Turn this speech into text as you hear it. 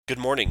Good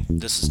morning.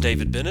 This is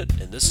David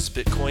Bennett, and this is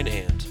Bitcoin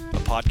And, a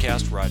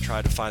podcast where I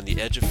try to find the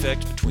edge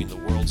effect between the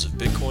worlds of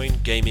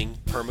Bitcoin, gaming,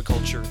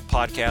 permaculture,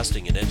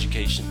 podcasting, and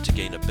education to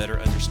gain a better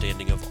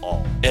understanding of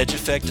all. Edge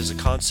effect is a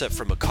concept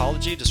from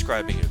ecology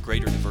describing a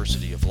greater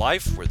diversity of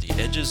life where the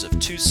edges of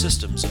two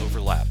systems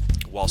overlap.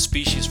 While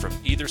species from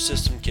either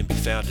system can be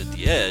found at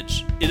the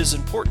edge, it is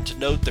important to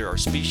note there are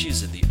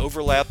species in the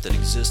overlap that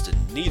exist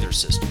in neither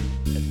system,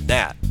 and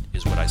that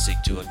is what I seek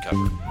to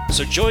uncover.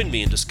 So join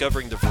me in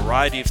discovering the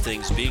variety of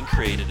things being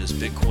created as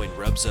Bitcoin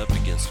rubs up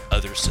against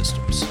other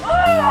systems. Get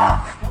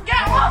off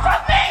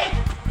of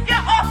me! Get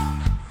off!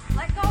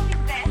 Let go of his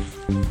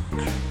vest.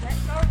 Let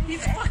go of his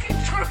He's vest. fucking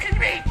choking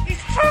me!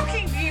 He's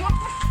choking me! What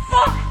the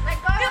fuck? Let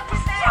go Get of the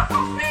his fuck vest.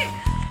 off me!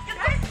 Get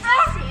the Don't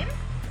fuck! touch him.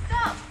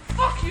 Stop.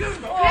 Fuck you,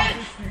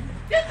 bitch!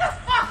 Get the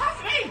fuck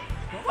off me!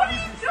 What are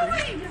you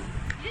doing?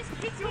 You just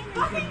kicked You're him.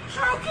 fucking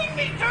choking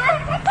me, dude!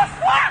 What the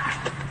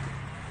fuck?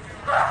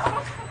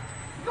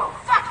 You're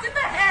fucked in the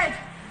head!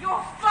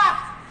 You're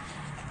fucked!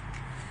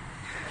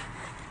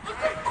 What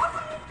the fuck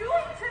are you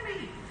doing to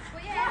me?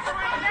 Put What your hands have I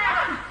behind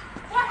done?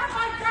 back. What have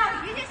I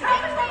done? You just Tell me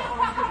kicked what me. the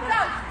fuck I've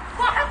done!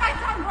 What have I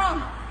done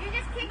wrong? You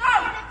just kicked No.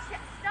 him in the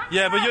chest.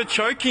 Yeah, but you're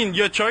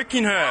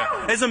choking her.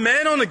 As a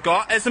man on a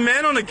girl,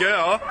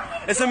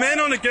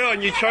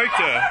 and you choked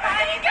her.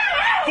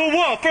 For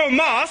what? For a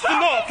mask?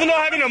 For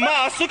not having a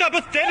mask? Look how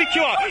pathetic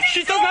you are.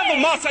 She doesn't have a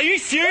mask. Are you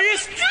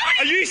serious?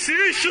 Are you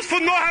serious? Just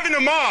for not having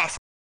a mask?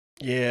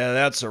 Yeah,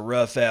 that's a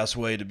rough-ass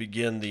way to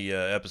begin the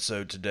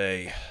episode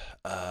today,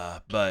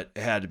 but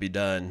it had to be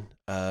done.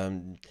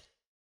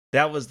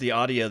 That was the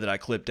audio that I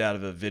clipped out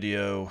of a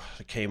video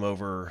that came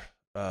over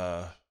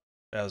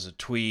as a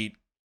tweet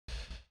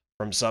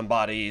from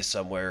somebody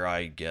somewhere,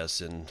 I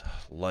guess, in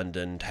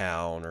London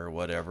town or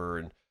whatever.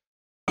 And,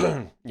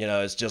 you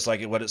know, it's just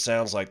like what it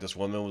sounds like. This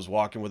woman was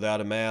walking without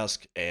a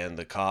mask, and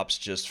the cops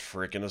just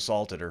freaking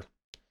assaulted her.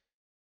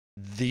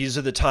 These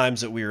are the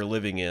times that we are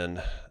living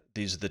in.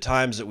 These are the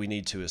times that we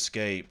need to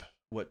escape.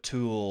 What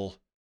tool,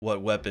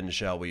 what weapon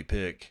shall we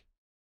pick?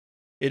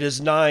 It is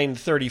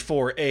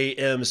 9:34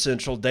 a.m.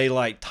 Central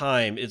Daylight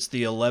Time. It's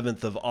the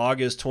 11th of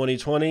August,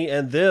 2020,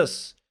 and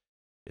this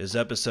is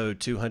episode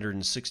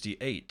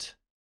 268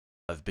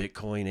 of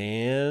Bitcoin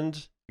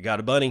And I Got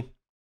a Bunny.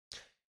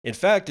 In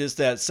fact, it's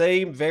that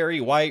same very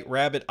white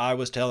rabbit I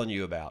was telling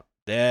you about.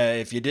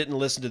 If you didn't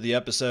listen to the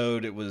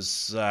episode, it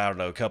was, I don't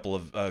know,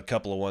 a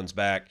couple of ones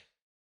back.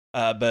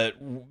 But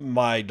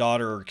my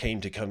daughter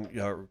came to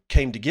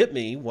get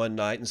me one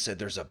night and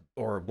said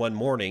one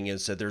morning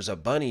and said there's a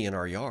bunny in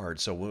our yard.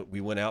 So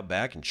we went out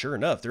back, and sure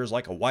enough, there's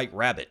like a white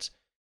rabbit,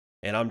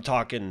 and I'm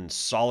talking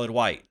solid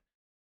white,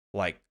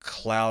 like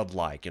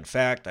cloud-like. In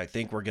fact, I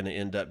think we're going to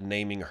end up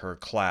naming her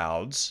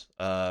Clouds,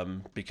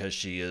 because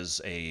she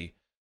is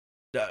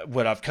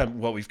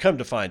what we've come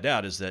to find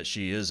out is that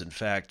she is in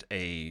fact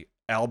a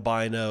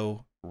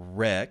albino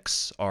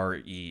Rex,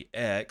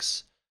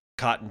 R-E-X,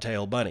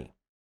 cottontail bunny.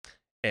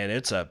 And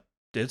it's a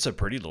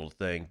pretty little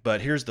thing.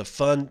 But here's the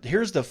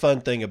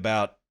fun thing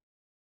about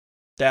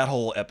that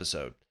whole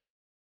episode.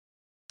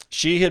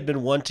 She had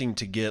been wanting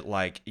to get,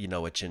 like, you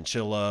know, a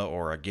chinchilla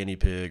or a guinea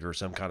pig or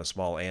some kind of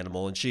small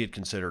animal, and she had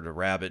considered a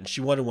rabbit, and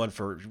she wanted one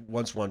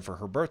for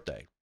her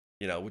birthday,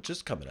 you know, which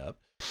is coming up.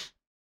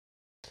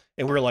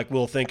 And we were like,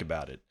 we'll think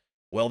about it.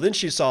 Well, then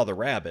she saw the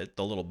rabbit,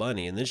 the little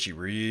bunny, and then she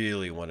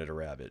really wanted a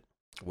rabbit.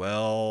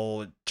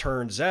 Well, it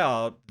turns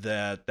out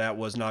that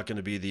was not going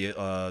to be the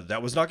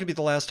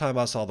last time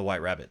I saw the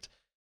white rabbit.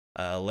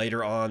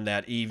 Later on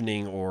that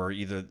evening, or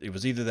either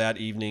that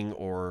evening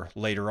or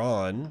later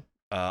on,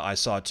 I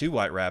saw two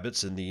white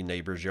rabbits in the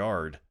neighbor's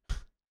yard.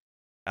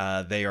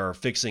 They are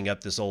fixing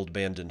up this old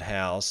abandoned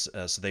house,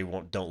 so they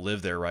don't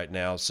live there right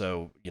now.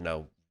 So, you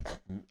know,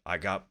 I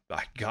got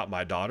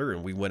my daughter,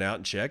 and we went out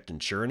and checked,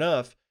 and sure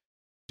enough,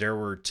 there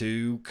were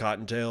two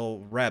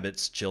cottontail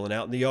rabbits chilling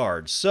out in the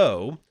yard.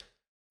 So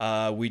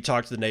we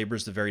talked to the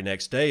neighbors the very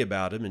next day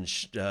about him,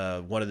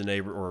 and one of the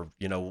neighbor, or,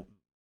 you know,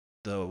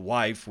 the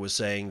wife was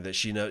saying that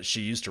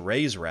she used to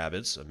raise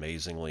rabbits,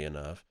 amazingly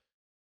enough,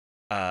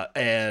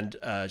 and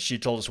she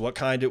told us what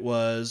kind it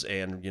was,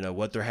 and, you know,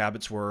 what their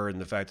habits were, and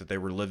the fact that they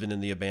were living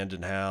in the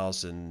abandoned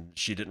house, and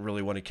she didn't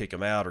really want to kick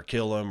them out or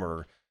kill them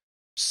or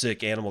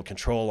sick animal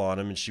control on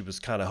them, and she was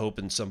kind of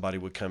hoping somebody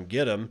would come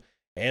get them,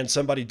 and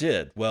somebody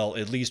did. Well,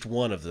 at least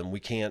one of them. We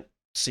can't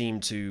seem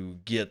to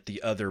get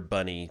the other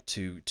bunny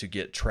to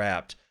get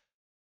trapped.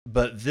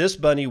 But this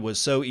bunny was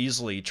so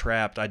easily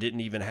trapped, I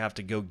didn't even have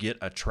to go get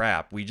a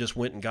trap. We just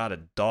went and got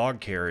a dog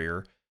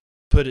carrier,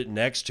 put it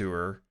next to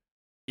her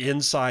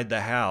inside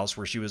the house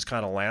where she was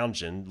kind of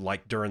lounging,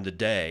 like during the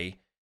day.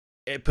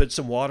 It put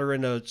some water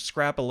and a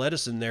scrap of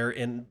lettuce in there,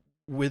 and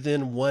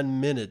within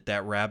 1 minute,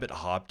 that rabbit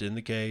hopped in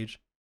the cage,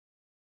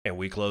 and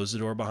we closed the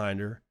door behind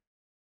her.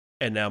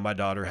 And now my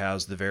daughter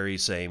has the very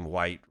same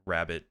white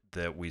rabbit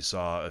that we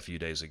saw a few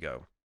days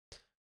ago.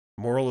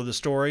 Moral of the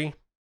story: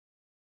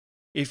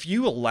 if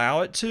you allow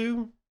it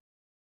to,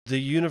 the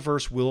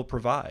universe will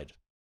provide.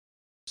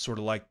 Sort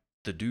of like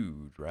the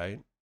dude, right?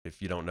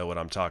 If you don't know what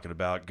I'm talking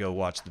about, go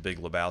watch The Big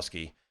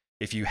Lebowski.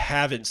 If you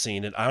haven't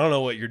seen it, I don't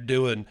know what you're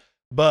doing,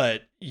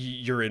 but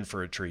you're in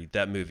for a treat.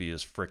 That movie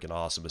is freaking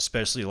awesome,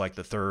 especially like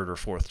the third or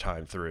fourth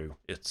time through.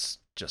 It's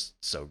just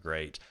so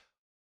great.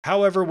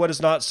 However, what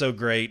is not so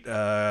great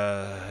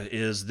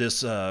is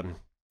this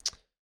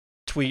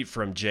tweet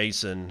from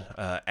Jason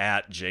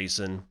at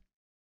Jason,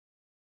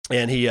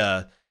 and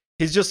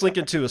he's just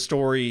linking to a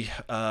story.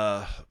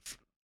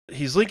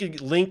 He's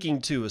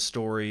linking to a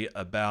story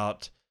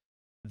about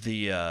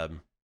the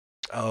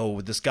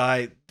this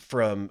guy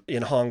from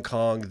in Hong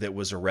Kong that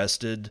was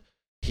arrested.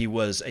 He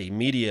was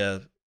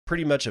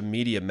pretty much a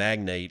media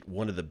magnate,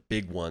 one of the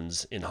big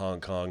ones in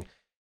Hong Kong,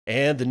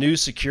 and the new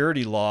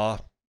security law.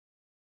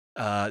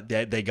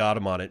 They got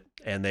him on it,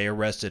 and they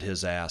arrested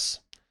his ass.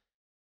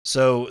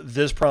 So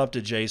this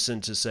prompted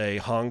Jason to say,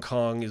 Hong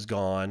Kong is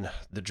gone.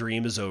 The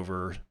dream is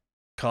over.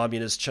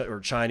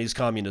 Chinese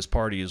Communist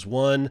Party is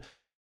won.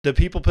 The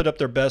people put up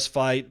their best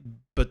fight,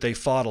 but they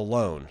fought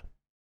alone.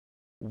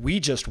 We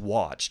just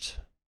watched.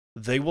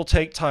 They will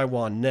take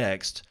Taiwan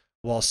next.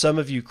 While some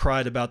of you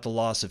cried about the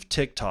loss of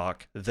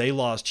TikTok, they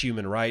lost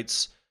human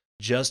rights,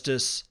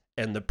 justice,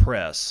 and the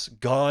press.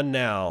 Gone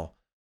now,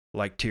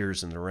 like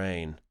tears in the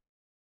rain.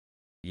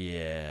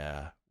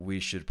 Yeah, we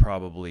should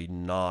probably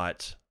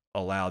not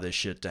allow this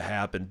shit to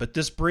happen. But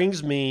this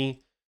brings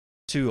me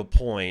to a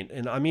point,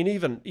 and I mean,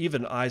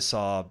 even I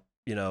saw,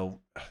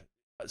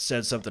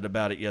 said something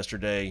about it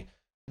yesterday,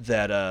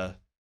 that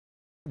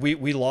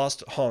we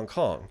lost Hong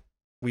Kong.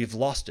 We've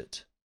lost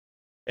it.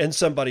 And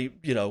somebody,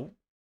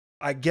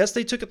 I guess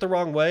they took it the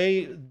wrong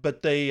way,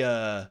 but they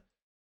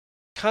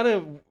kind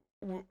of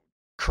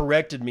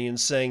corrected me in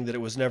saying that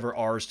it was never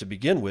ours to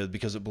begin with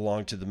because it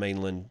belonged to the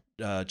mainland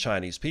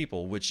Chinese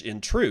people, which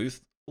in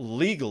truth,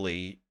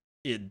 legally,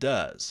 it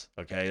does.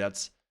 Okay,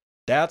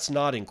 that's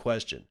not in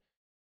question.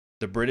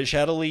 The British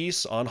had a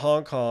lease on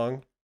Hong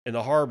Kong and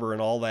the harbor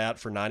and all that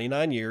for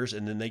 99 years,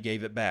 and then they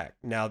gave it back.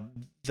 Now,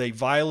 they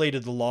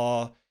violated the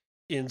law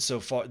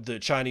insofar, the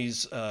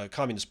Chinese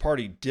Communist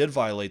Party did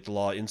violate the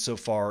law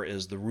insofar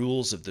as the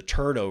rules of the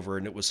turnover,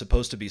 and it was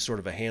supposed to be sort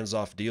of a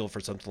hands-off deal for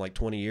something like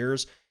 20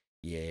 years.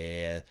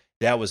 Yeah,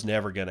 that was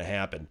never going to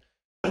happen.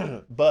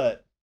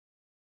 But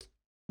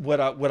what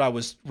I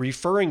was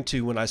referring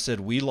to when I said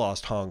we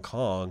lost Hong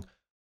Kong,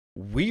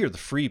 we are the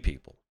free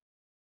people,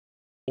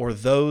 or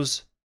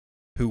those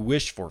who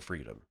wish for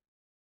freedom.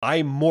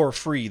 I'm more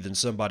free than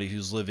somebody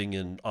who's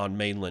living on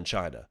mainland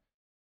China.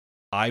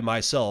 I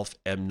myself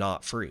am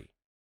not free.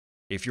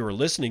 If you're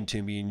listening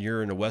to me and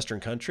you're in a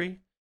Western country,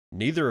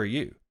 neither are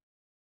you.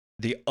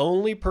 The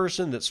only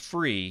person that's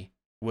free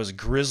was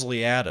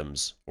Grizzly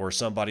Adams or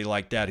somebody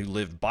like that who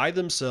lived by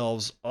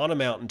themselves on a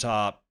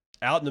mountaintop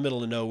out in the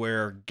middle of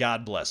nowhere.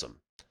 God bless them.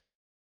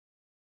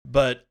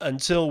 But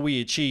until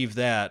we achieve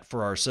that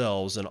for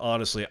ourselves, and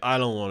honestly, I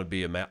don't want to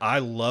be I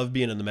love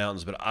being in the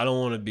mountains, but I don't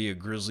want to be a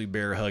grizzly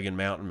bear hugging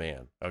mountain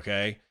man,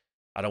 okay?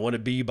 I don't want to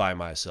be by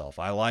myself.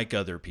 I like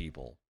other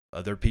people.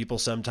 Other people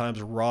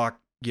sometimes rock,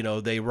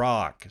 they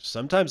rock.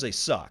 Sometimes they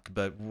suck,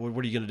 but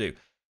what are you going to do?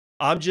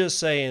 I'm just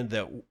saying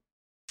that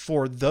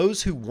for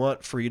those who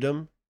want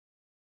freedom,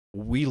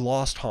 we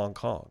lost Hong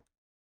Kong,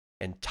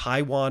 and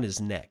Taiwan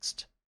is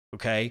next,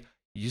 okay?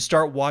 You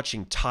start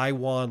watching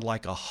Taiwan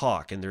like a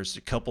hawk, and there's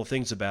a couple of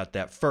things about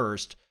that.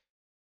 First,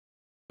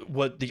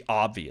 the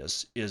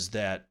obvious is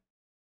that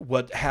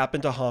what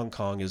happened to Hong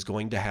Kong is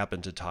going to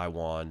happen to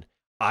Taiwan.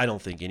 I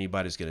don't think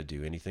anybody's going to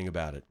do anything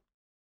about it.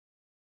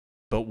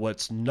 But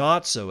what's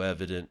not so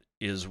evident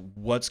is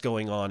what's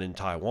going on in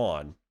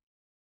Taiwan,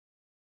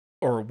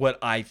 or what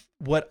I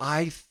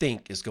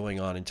think is going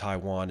on in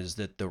Taiwan is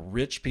that the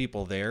rich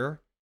people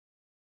there,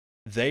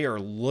 they are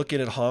looking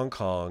at Hong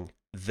Kong.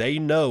 They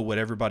know what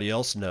everybody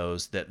else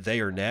knows, that they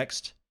are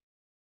next,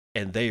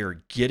 and they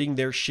are getting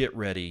their shit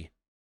ready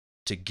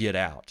to get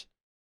out.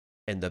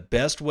 And the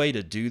best way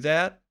to do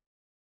that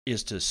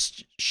is to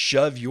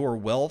shove your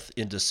wealth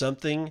into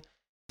something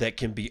that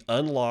can be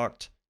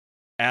unlocked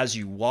as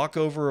you walk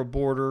over a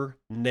border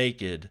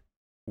naked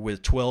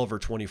with 12 or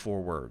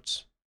 24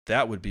 words.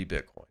 That would be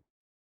Bitcoin.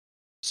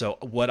 So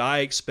what I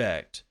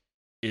expect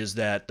is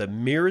that the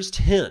merest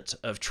hint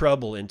of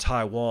trouble in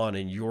Taiwan,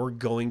 and you're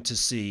going to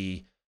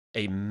see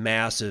a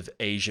massive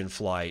Asian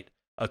flight,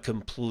 a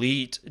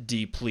complete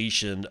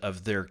depletion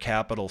of their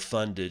capital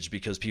fundage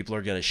because people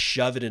are going to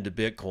shove it into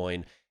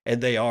Bitcoin,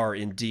 and they are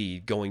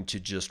indeed going to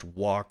just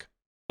walk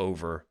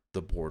over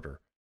the border,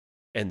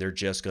 and they're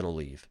just going to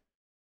leave.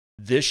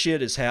 This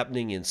shit is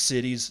happening in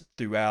cities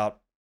throughout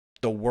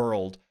the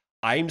world.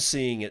 I'm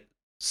seeing it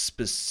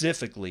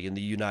specifically in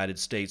the United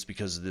States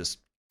because of this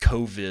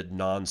COVID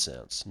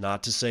nonsense.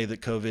 Not to say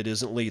that COVID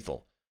isn't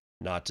lethal,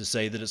 not to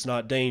say that it's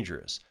not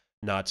dangerous,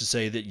 not to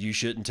say that you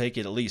shouldn't take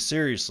it at least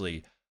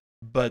seriously,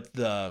 but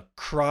the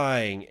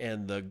crying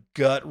and the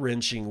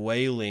gut-wrenching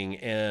wailing,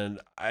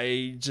 and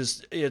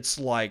it's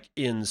like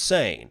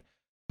insane.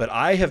 But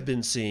I have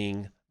been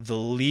seeing the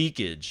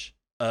leakage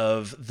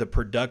of the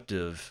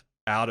productive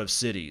out of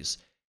cities,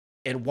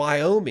 and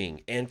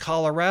Wyoming and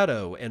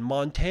Colorado and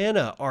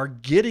Montana are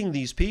getting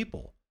these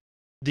people.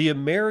 The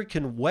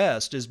American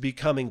West is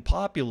becoming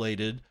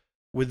populated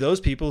with those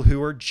people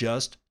who are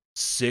just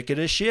sick of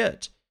the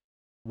shit.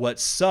 What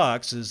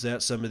sucks is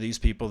that some of these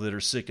people that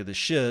are sick of the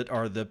shit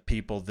are the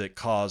people that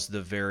cause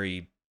the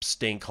very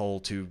stink hole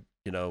to,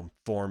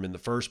 form in the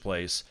first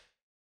place.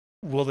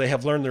 Will they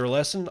have learned their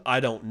lesson? I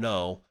don't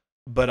know.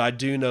 But I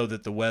do know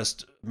that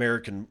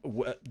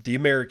the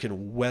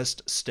American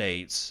West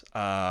states,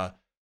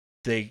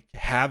 they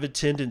have a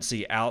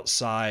tendency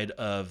outside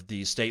of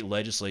the state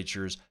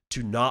legislatures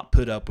to not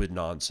put up with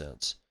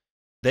nonsense.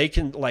 They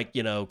can,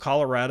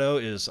 Colorado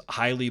is a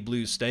highly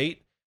blue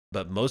state,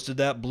 but most of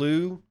that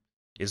blue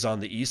is on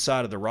the east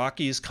side of the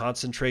Rockies,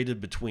 concentrated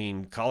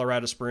between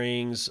Colorado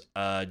Springs,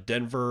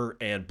 Denver,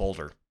 and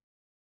Boulder.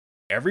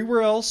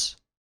 Everywhere else,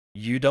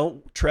 you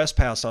don't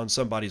trespass on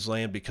somebody's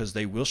land because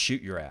they will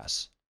shoot your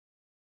ass.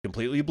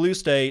 Completely blue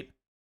state,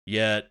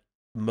 yet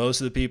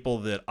most of the people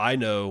that I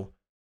know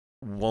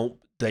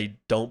they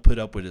don't put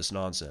up with this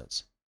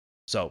nonsense.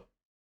 So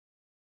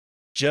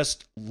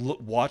just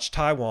watch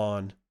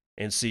Taiwan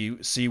and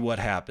see what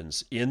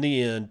happens. In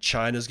the end,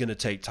 China's going to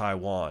take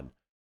Taiwan.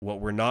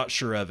 What we're not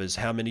sure of is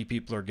how many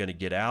people are going to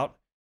get out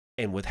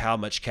and with how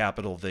much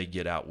capital they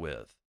get out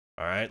with.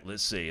 All right,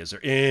 let's see. Is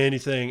there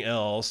anything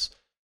else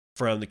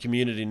from the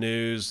community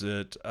news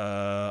that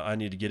I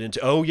need to get into?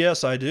 Oh,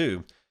 yes, I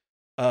do.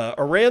 I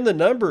ran the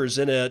numbers,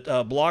 and at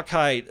block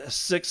height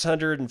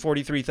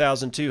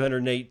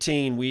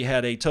 643,218, we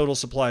had a total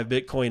supply of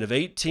Bitcoin of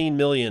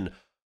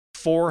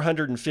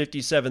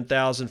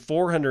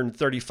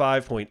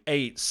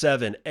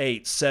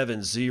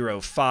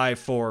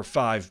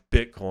 18,457,435.87870,545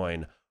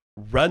 Bitcoin.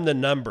 Run the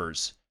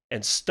numbers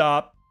and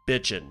stop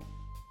bitching.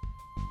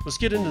 Let's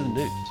get into the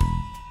news.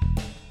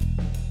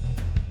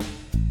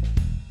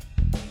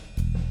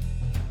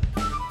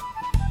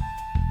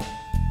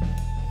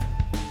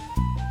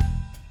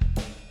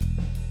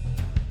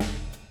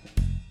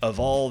 Of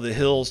all the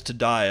hills to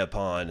die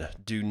upon,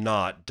 do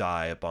not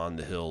die upon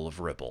the hill of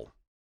Ripple.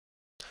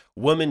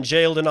 Woman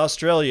jailed in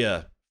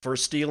Australia for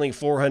stealing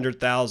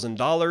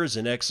 $400,000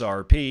 in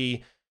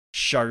XRP.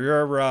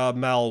 Sharira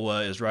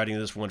Malwa is writing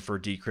this one for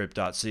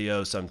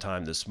Decrypt.co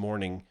sometime this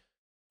morning.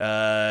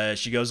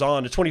 She goes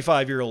on, a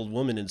 25-year-old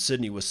woman in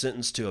Sydney was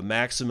sentenced to a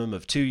maximum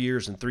of 2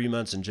 years and 3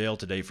 months in jail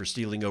today for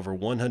stealing over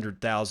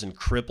 100,000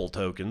 Cripple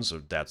tokens, so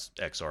that's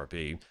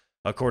XRP.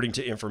 According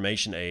to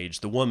Information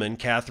Age, the woman,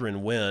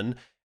 Catherine Nguyen,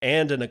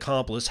 and an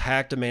accomplice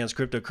hacked a man's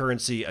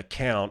cryptocurrency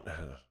account.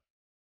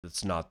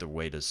 That's not the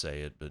way to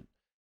say it, but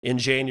in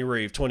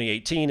January of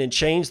 2018 and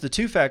changed the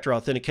two-factor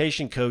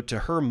authentication code to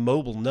her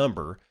mobile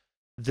number.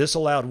 This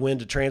allowed Nguyen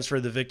to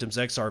transfer the victim's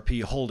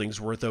XRP holdings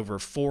worth over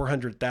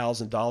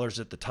 $400,000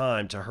 at the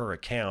time to her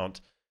account.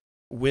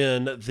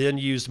 Nguyen then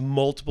used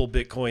multiple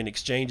Bitcoin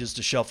exchanges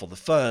to shuffle the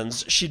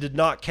funds. She did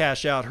not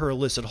cash out her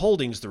illicit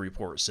holdings, the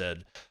report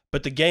said.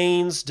 But the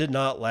gains did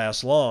not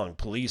last long.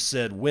 Police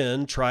said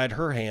Nguyen tried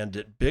her hand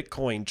at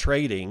Bitcoin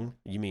trading,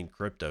 you mean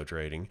crypto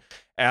trading,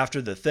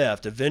 after the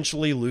theft,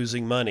 eventually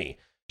losing money.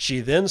 She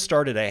then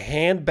started a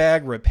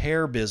handbag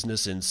repair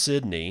business in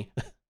Sydney.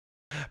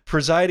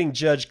 Presiding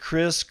Judge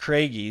Chris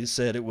Craigie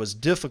said it was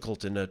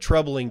difficult and a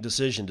troubling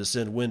decision to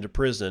send Nguyen to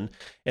prison,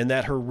 and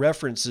that her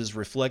references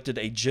reflected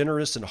a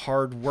generous and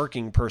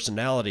hard-working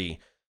personality.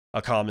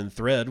 A common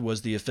thread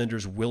was the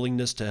offender's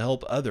willingness to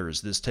help others.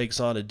 This takes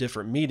on a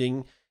different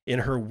meaning in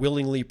her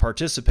willingly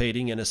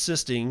participating and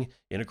assisting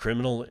in a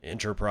criminal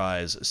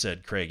enterprise,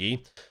 said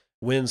Craigie.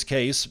 Nguyen's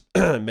case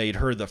made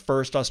her the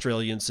first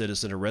Australian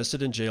citizen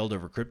arrested and jailed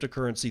over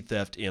cryptocurrency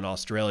theft in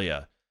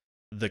Australia.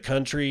 The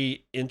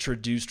country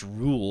introduced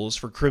rules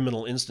for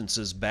criminal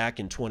instances back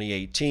in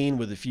 2018,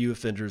 with a few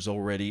offenders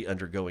already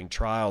undergoing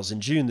trials. In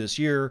June this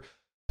year,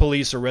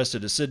 police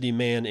arrested a Sydney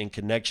man in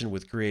connection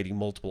with creating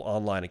multiple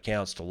online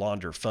accounts to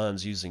launder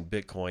funds using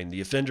Bitcoin.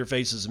 The offender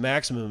faces a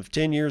maximum of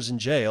 10 years in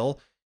jail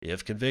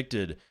if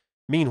convicted.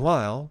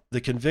 Meanwhile, the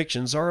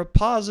convictions are a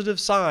positive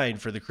sign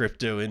for the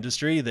crypto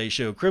industry. They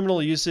show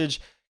criminal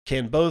usage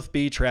can both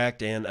be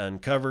tracked and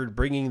uncovered,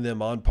 bringing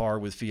them on par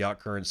with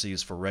fiat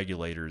currencies for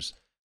regulators.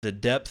 The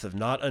depth of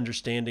not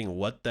understanding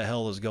what the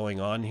hell is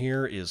going on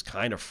here is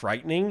kind of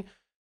frightening.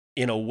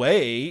 In a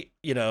way,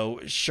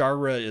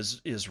 Shara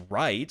is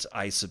right,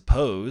 I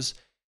suppose,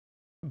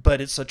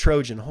 but it's a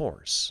Trojan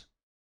horse.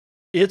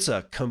 It's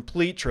a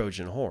complete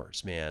Trojan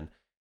horse, man.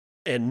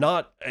 And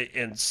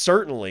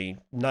certainly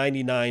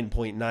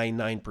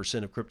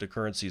 99.99% of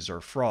cryptocurrencies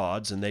are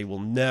frauds, and they will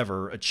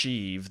never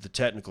achieve the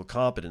technical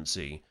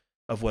competency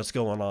of what's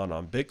going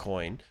on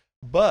Bitcoin.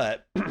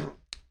 But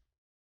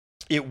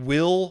it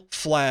will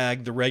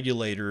flag the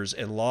regulators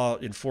and law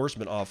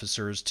enforcement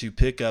officers to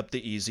pick up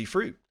the easy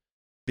fruit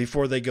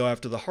before they go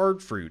after the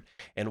hard fruit.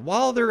 And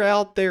while they're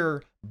out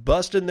there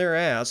busting their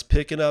ass,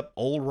 picking up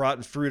old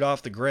rotten fruit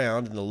off the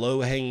ground and the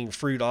low-hanging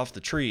fruit off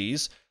the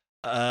trees,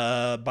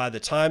 by the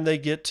time they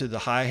get to the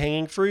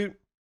high-hanging fruit,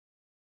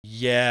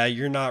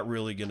 you're not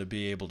really going to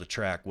be able to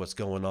track what's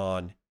going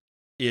on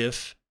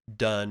if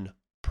done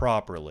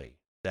properly.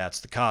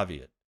 That's the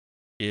caveat.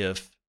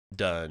 If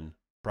done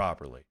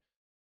properly.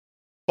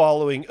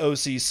 Following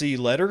OCC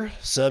letter,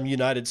 some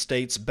United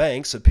States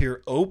banks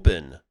appear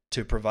open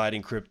to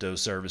providing crypto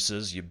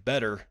services. You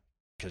better,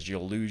 because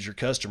you'll lose your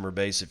customer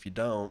base if you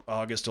don't.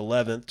 August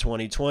 11th,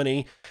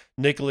 2020.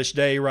 Nicholas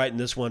Day writing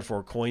this one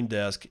for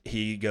CoinDesk.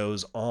 He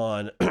goes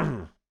on.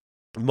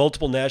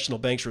 Multiple national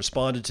banks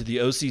responded to the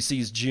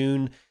OCC's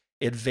June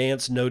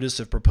advance notice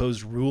of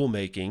proposed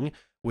rulemaking,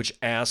 which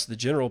asked the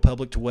general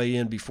public to weigh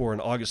in before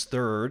on August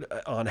 3rd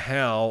on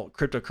how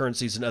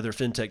cryptocurrencies and other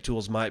fintech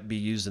tools might be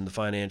used in the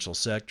financial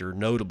sector.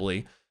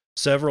 Notably,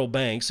 several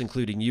banks,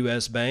 including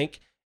U.S. Bank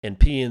and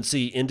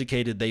PNC,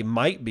 indicated they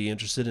might be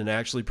interested in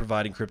actually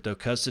providing crypto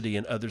custody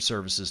and other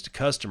services to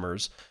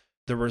customers.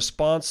 The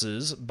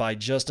responses by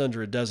just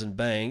under a dozen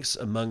banks,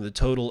 among the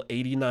total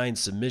 89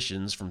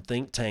 submissions from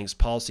think tanks,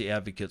 policy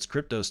advocates,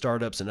 crypto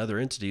startups, and other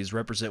entities,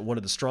 represent one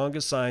of the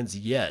strongest signs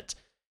yet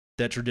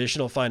that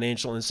traditional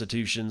financial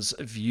institutions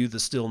view the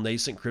still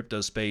nascent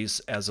crypto space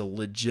as a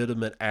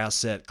legitimate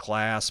asset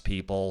class,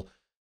 people.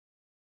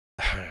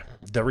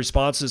 The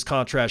responses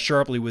contrast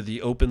sharply with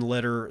the open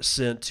letter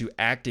sent to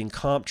acting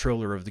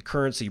comptroller of the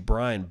currency,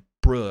 Brian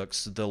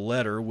Brooks. The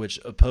letter, which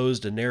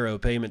opposed a narrow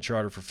payment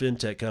charter for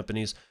fintech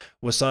companies,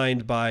 was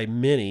signed by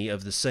many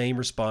of the same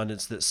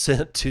respondents that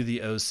sent to the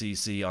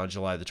OCC on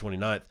July the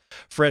 29th.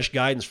 Fresh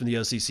guidance from the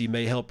OCC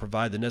may help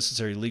provide the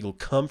necessary legal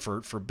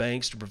comfort for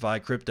banks to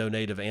provide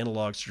crypto-native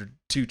analogs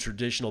to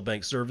traditional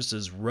bank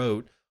services,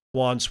 wrote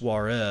Juan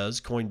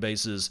Suarez,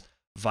 Coinbase's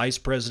vice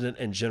president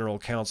and general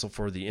counsel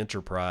for the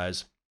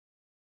enterprise.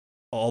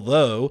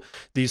 Although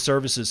these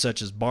services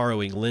such as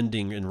borrowing,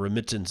 lending, and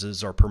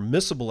remittances are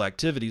permissible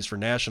activities for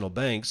national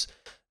banks,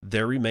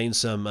 there remains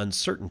some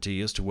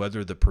uncertainty as to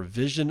whether the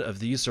provision of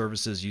these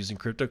services using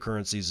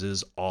cryptocurrencies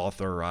is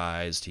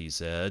authorized, he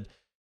said.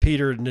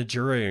 Peter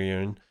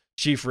Najarian,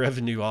 chief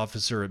revenue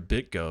officer at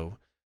BitGo,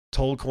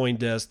 told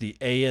CoinDesk the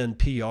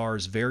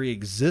ANPR's very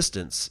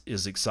existence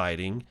is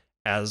exciting,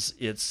 as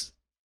it's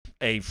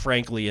a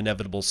frankly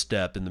inevitable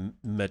step in the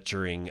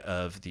maturing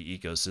of the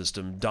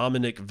ecosystem.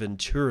 Dominic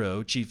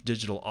Venturo, chief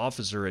digital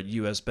officer at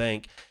U.S.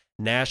 Bank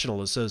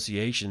National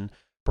Association,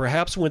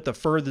 perhaps went the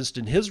furthest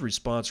in his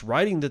response,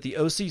 writing that the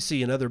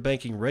OCC and other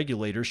banking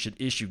regulators should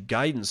issue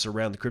guidance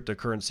around the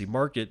cryptocurrency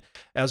market,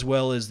 as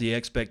well as the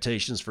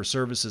expectations for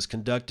services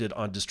conducted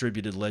on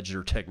distributed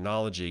ledger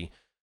technology.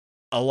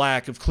 A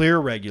lack of clear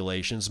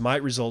regulations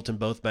might result in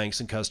both banks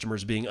and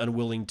customers being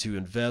unwilling to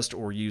invest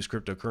or use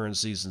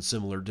cryptocurrencies and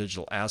similar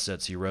digital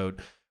assets, he wrote,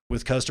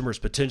 with customers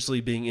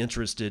potentially being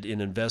interested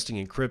in investing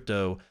in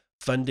crypto,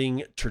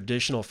 funding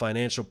traditional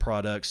financial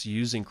products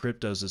using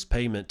cryptos as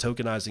payment,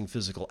 tokenizing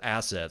physical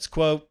assets.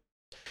 Quote,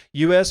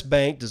 U.S.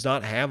 Bank does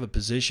not have a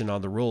position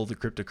on the role the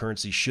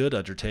cryptocurrency should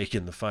undertake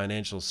in the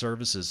financial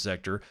services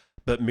sector,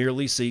 but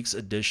merely seeks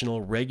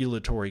additional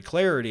regulatory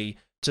clarity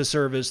to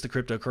service the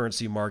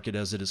cryptocurrency market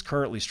as it is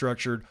currently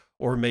structured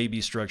or may be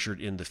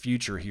structured in the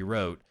future, he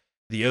wrote.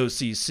 The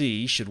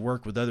OCC should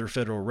work with other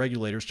federal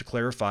regulators to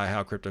clarify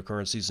how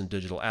cryptocurrencies and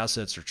digital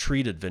assets are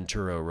treated,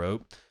 Venturo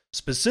wrote.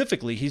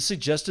 Specifically, he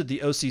suggested the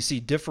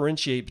OCC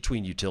differentiate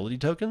between utility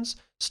tokens,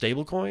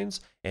 stablecoins,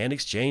 and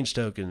exchange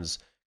tokens,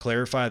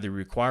 clarify the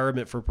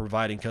requirement for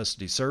providing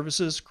custody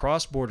services,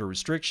 cross-border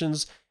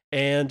restrictions,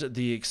 and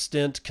the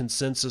extent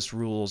consensus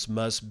rules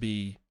must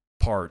be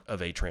part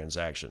of a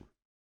transaction.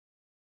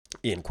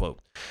 End quote.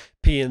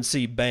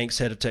 PNC Bank's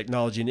head of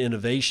technology and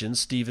innovation,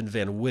 Stephen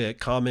Van Wyck,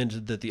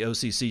 commented that the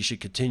OCC should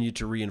continue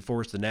to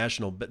reinforce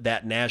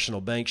that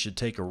national banks should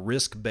take a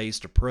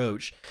risk-based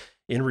approach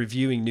in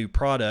reviewing new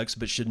products,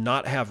 but should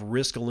not have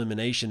risk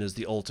elimination as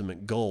the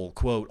ultimate goal.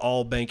 Quote,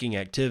 all banking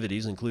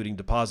activities, including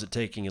deposit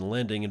taking and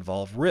lending,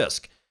 involve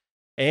risk,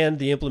 and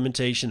the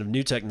implementation of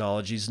new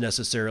technologies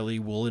necessarily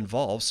will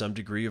involve some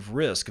degree of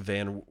risk,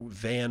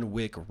 Van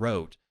Wyck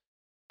wrote.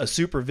 A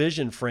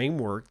supervision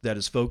framework that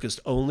is focused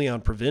only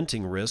on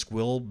preventing risk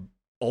will,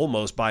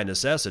 almost by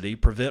necessity,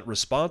 prevent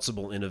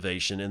responsible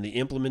innovation and the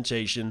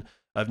implementation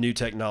of new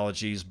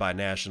technologies by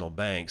national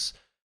banks.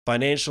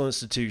 Financial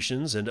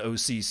institutions and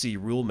OCC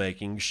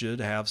rulemaking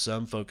should have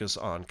some focus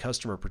on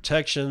customer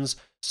protections,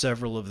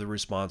 several of the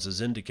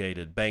responses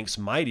indicated. Banks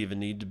might even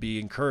need to be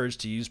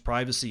encouraged to use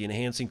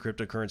privacy-enhancing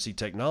cryptocurrency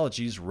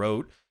technologies,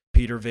 wrote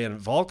Peter Van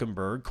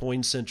Valkenburg,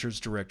 CoinCenter's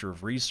director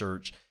of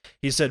research.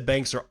 He said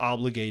banks are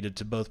obligated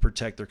to both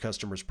protect their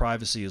customers'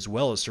 privacy as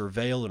well as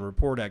surveil and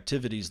report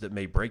activities that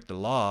may break the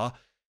law.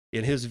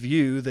 In his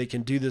view, they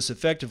can do this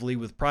effectively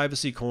with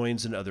privacy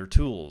coins and other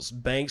tools.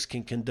 Banks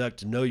can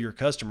conduct know your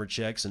customer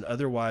checks and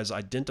otherwise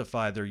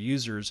identify their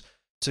users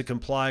to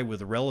comply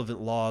with relevant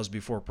laws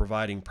before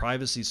providing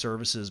privacy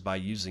services by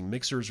using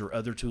mixers or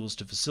other tools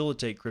to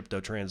facilitate crypto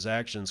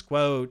transactions.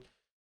 Quote,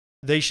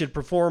 they should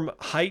perform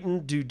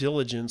heightened due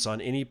diligence on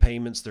any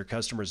payments their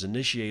customers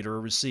initiate or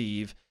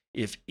receive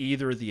if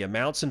either the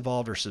amounts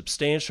involved are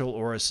substantial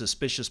or a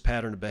suspicious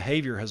pattern of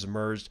behavior has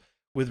emerged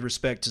with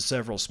respect to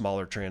several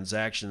smaller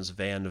transactions,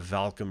 Van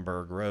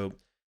Valkenburg wrote.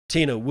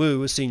 Tina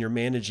Wu, a senior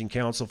managing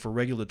counsel for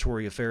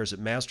regulatory affairs at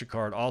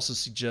MasterCard, also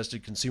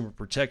suggested consumer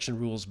protection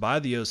rules by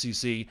the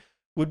OCC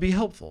would be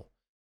helpful.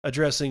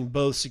 Addressing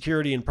both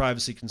security and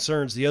privacy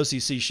concerns, the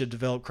OCC should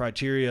develop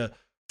criteria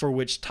for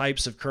which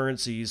types of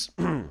currencies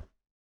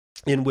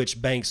in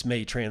which banks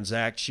may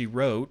transact, she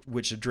wrote,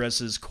 which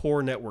addresses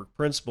core network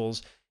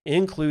principles,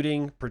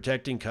 including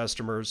protecting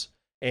customers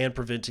and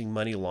preventing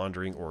money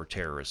laundering or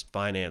terrorist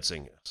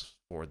financing. It's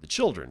for the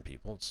children,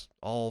 people. It's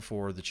all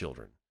for the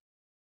children.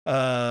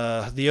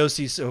 The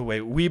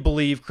OCC, we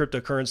believe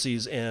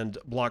cryptocurrencies and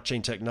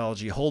blockchain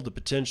technology hold the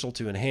potential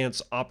to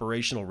enhance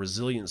operational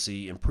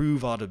resiliency,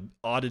 improve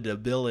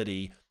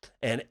auditability,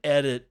 and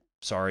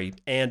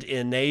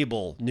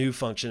enable new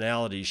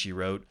functionality, she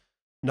wrote.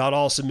 Not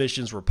all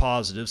submissions were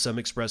positive. Some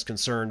expressed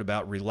concern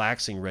about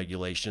relaxing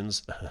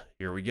regulations.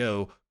 Here we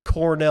go.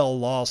 Cornell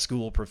Law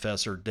School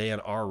professor Dan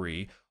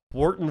Ari,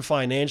 Wharton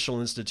Financial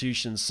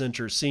Institutions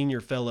Center senior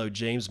fellow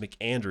James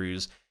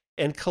McAndrews,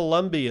 and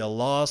Columbia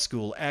Law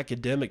School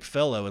academic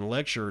fellow and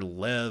lecturer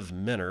Lev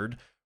Minard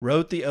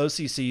wrote the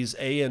OCC's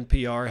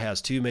ANPR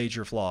has two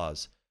major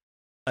flaws: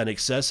 an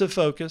excessive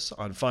focus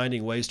on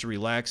finding ways to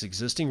relax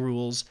existing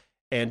rules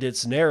and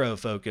its narrow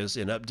focus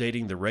in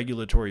updating the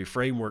regulatory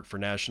framework for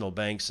national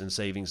banks and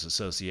savings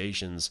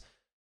associations.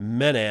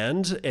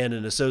 Menand, and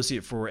an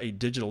associate for a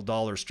digital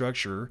dollar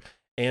structure,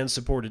 and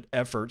supported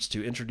efforts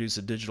to introduce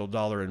a digital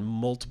dollar in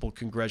multiple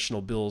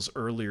congressional bills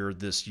earlier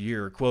this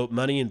year. Quote,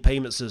 money and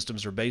payment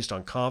systems are based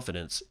on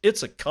confidence.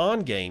 It's a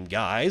con game,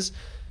 guys.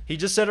 He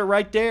just said it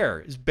right there.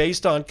 It's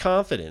based on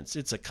confidence.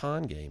 It's a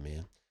con game,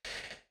 man.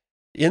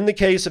 In the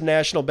case of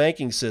national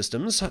banking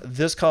systems,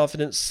 this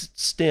confidence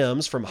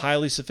stems from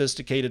highly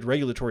sophisticated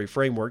regulatory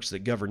frameworks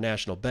that govern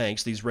national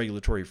banks. These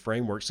regulatory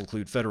frameworks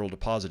include federal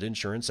deposit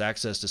insurance,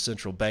 access to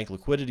central bank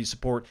liquidity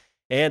support,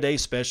 and a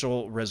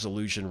special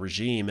resolution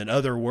regime. In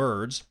other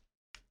words,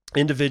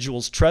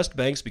 individuals trust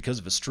banks because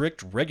of a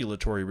strict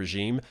regulatory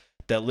regime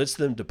that lets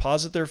them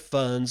deposit their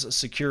funds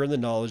secure in the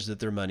knowledge that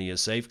their money is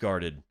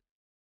safeguarded.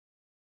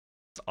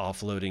 It's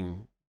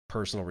offloading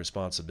personal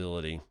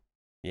responsibility.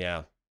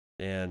 Yeah.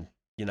 And,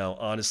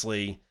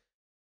 honestly,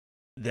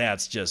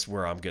 that's just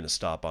where I'm going to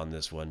stop on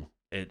this one.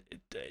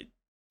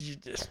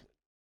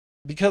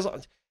 Because,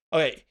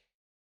 okay,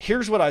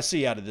 here's what I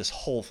see out of this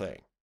whole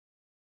thing.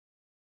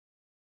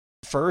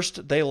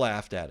 First, they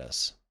laughed at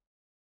us,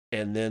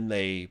 and then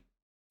they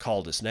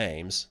called us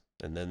names,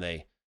 and then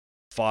they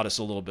fought us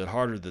a little bit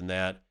harder than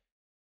that.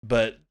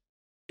 But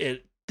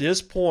at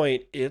this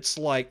point, it's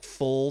like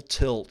full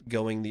tilt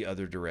going the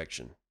other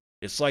direction.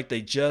 It's like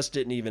they just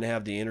didn't even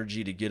have the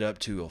energy to get up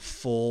to a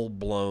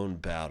full-blown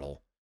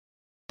battle.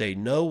 They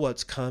know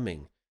what's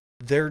coming.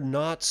 They're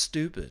not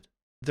stupid.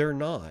 They're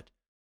not.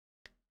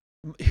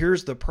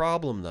 Here's the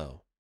problem,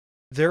 though.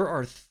 There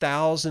are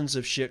thousands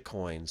of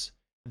shitcoins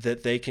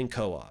that they can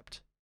co-opt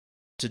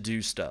to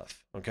do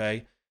stuff,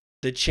 okay?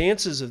 The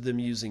chances of them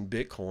using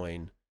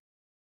Bitcoin,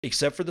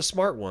 except for the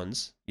smart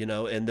ones,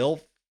 and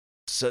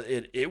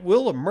it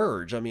will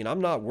emerge. I mean, I'm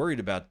not worried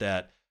about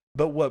that.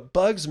 But what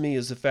bugs me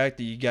is the fact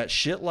that you got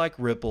shit like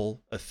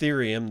Ripple,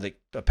 Ethereum that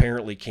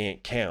apparently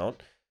can't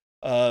count,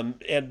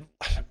 and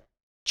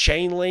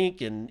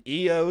Chainlink and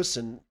EOS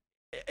and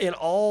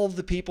all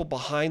the people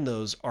behind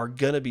those are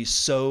going to be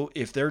so,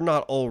 if they're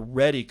not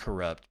already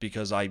corrupt,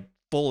 because I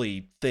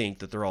fully think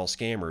that they're all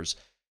scammers,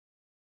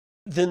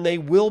 then they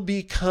will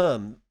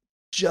become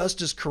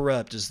just as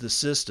corrupt as the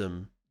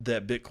system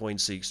that Bitcoin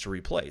seeks to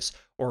replace,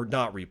 or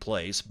not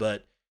replace,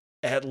 but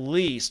at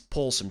least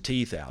pull some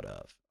teeth out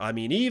of. I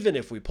mean, even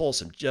if we pull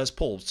some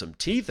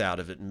teeth out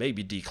of it and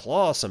maybe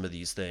declaw some of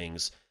these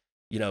things,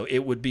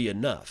 it would be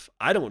enough.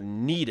 I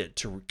don't need it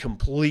to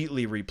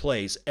completely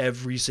replace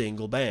every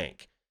single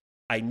bank.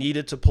 I need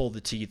it to pull the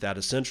teeth out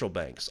of central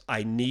banks.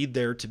 I need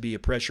there to be a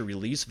pressure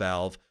release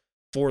valve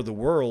for the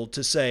world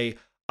to say,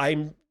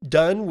 I'm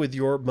done with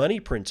your money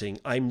printing.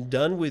 I'm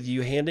done with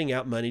you handing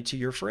out money to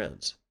your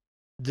friends.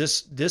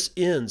 This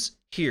ends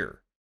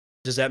here.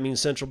 Does that mean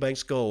central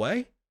banks go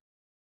away?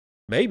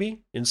 Maybe.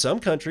 In some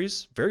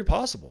countries, very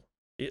possible.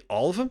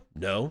 All of them?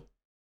 No.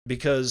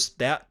 Because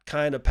that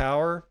kind of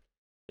power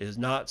is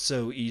not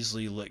so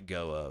easily let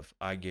go of.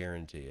 I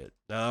guarantee it.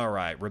 All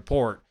right.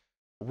 Report.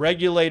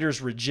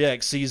 Regulators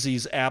reject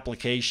CZ's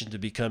application to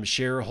become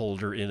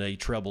shareholder in a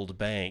troubled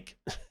bank.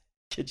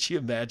 Could you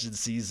imagine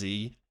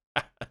CZ?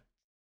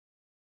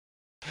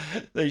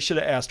 They should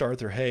have asked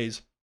Arthur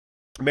Hayes.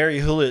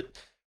 Mary Hewlett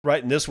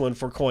writing this one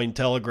for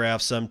Cointelegraph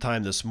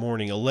sometime this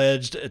morning.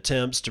 Alleged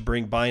attempts to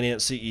bring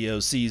Binance CEO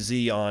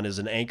CZ on as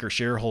an anchor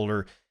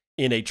shareholder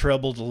in a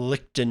troubled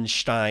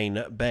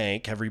Liechtenstein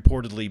bank have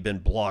reportedly been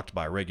blocked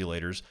by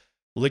regulators.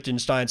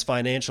 Liechtenstein's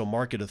Financial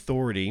Market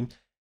Authority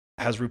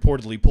has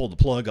reportedly pulled the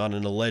plug on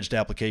an alleged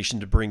application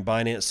to bring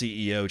Binance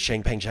CEO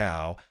Changpeng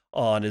Zhao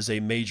on as a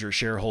major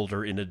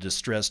shareholder in a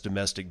distressed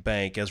domestic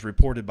bank. As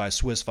reported by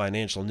Swiss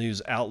financial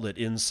news outlet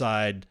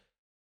Inside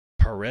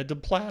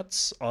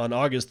Paredeplatz on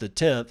August the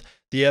 10th,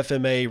 the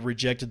FMA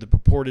rejected the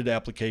purported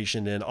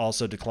application and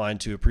also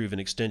declined to approve an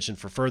extension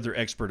for further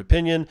expert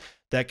opinion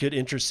that could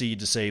intercede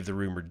to save the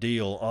rumored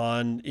deal.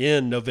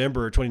 In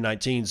November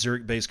 2019,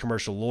 Zurich-based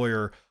commercial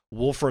lawyer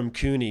Wolfram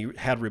Cooney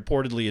had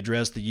reportedly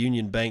addressed the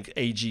Union Bank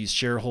AG's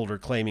shareholder,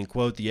 claiming,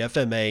 quote, the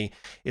FMA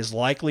is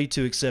likely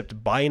to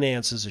accept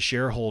Binance as a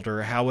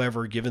shareholder.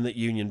 However, given that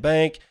Union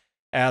Bank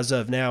as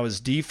of now is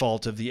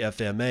default of the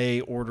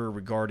FMA order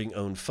regarding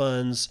own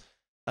funds.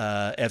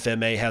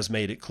 FMA has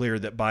made it clear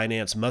that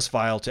Binance must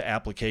file to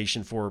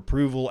application for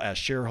approval as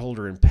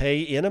shareholder and pay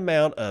in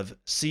amount of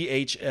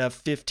CHF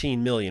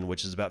 15 million,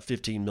 which is about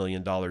 $15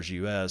 million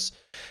US,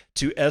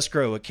 to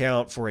escrow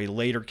account for a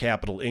later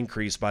capital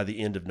increase by the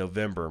end of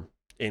November,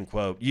 end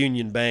quote.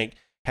 Union Bank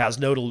has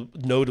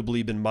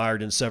notably been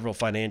mired in several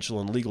financial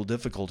and legal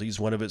difficulties.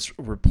 One of its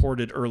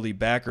reported early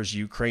backers,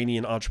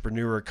 Ukrainian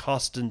entrepreneur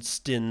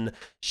Konstantin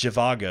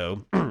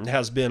Zhivago,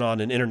 has been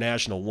on an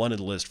international wanted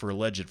list for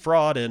alleged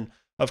fraud and,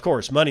 of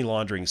course, money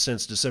laundering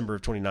since December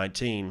of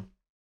 2019.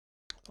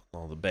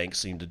 All the banks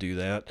seem to do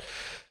that.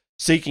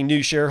 Seeking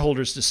new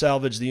shareholders to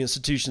salvage the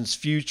institution's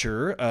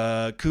future,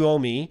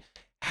 Kuomi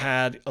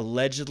had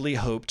allegedly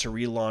hoped to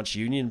relaunch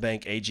Union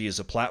Bank AG as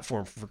a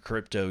platform for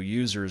crypto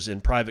users. In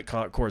private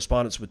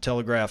correspondence with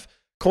Cointelegraph,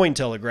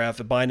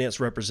 a Binance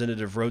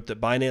representative wrote that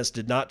Binance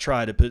did not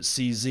try to put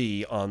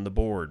CZ on the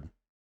board,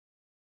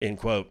 end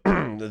quote.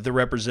 The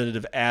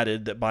representative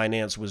added that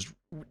Binance was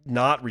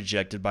not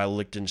rejected by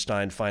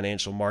Liechtenstein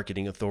Financial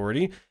Marketing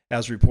Authority,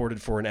 as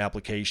reported for an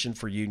application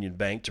for Union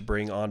Bank to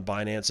bring on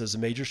Binance as a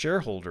major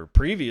shareholder.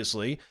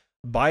 Previously,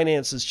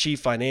 Binance's chief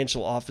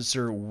financial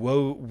officer,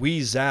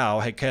 Wei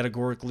Zhao, had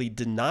categorically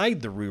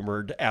denied the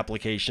rumored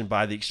application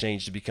by the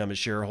exchange to become a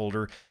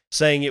shareholder,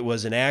 saying it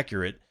was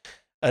inaccurate.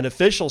 An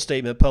official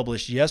statement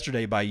published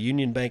yesterday by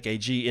Union Bank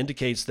AG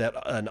indicates that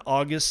an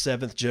August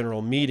 7th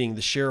general meeting,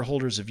 the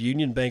shareholders of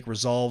Union Bank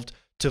resolved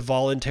to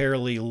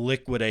voluntarily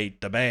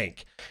liquidate the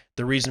bank.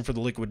 The reason for the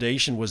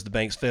liquidation was the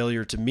bank's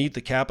failure to meet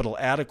the capital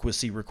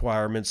adequacy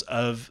requirements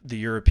of the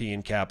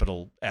European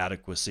Capital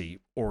Adequacy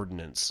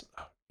Ordinance.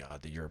 Oh,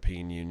 God, the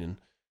European Union.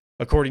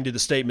 According to the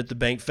statement, the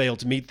bank failed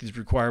to meet these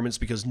requirements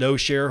because no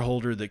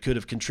shareholder that could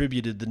have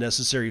contributed the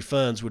necessary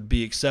funds would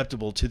be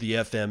acceptable to the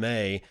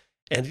FMA,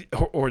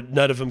 or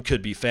none of them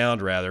could be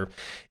found, rather.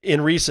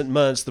 In recent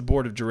months, the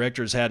board of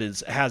directors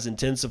has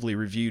intensively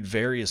reviewed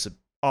various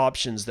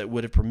options that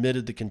would have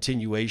permitted the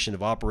continuation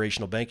of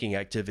operational banking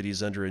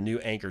activities under a new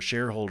anchor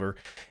shareholder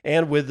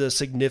and with a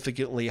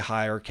significantly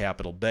higher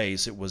capital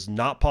base. It was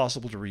not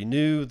possible to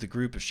renew the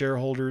group of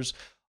shareholders,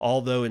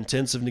 although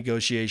intensive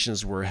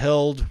negotiations were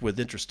held with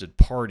interested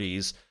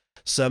parties,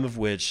 some of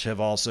which have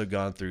also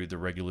gone through the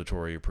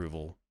regulatory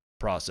approval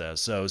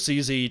process. So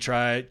CZ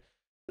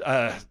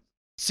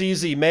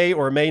may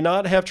or may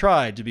not have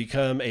tried to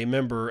become a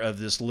member of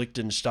this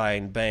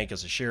Liechtenstein bank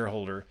as a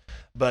shareholder.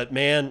 But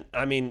man,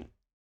 I mean,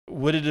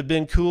 would it have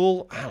been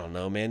cool? I don't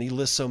know, man. He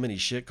lists so many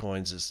shit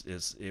coins.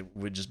 It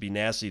would just be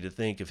nasty to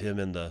think of him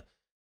in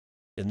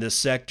this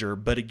sector.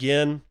 But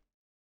again,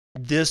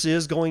 this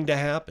is going to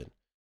happen.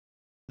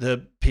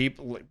 The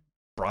people like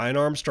Brian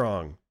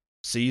Armstrong,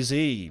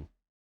 CZ,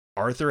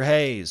 Arthur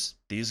Hayes,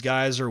 these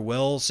guys are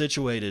well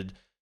situated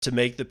to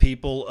make the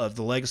people of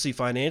the legacy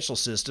financial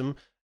system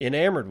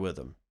enamored with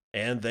them,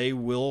 and they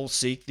will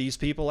seek these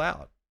people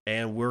out.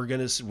 And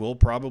we'll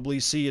probably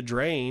see a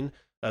drain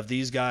of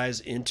these guys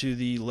into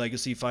the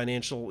legacy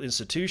financial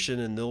institution,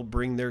 and they'll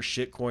bring their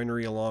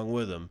shitcoinery along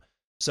with them.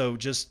 So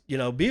just,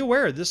 be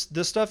aware this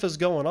stuff is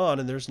going on,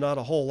 and there's not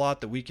a whole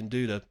lot that we can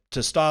do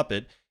to stop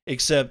it,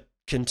 except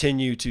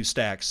continue to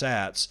stack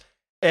sats.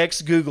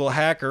 Ex-Google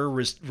hacker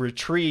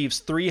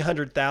retrieves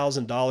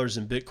 $300,000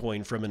 in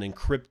Bitcoin from an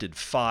encrypted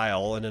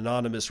file. An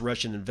anonymous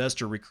Russian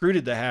investor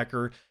recruited the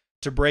hacker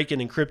to break an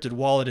encrypted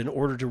wallet in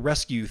order to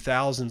rescue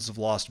thousands of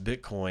lost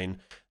Bitcoin.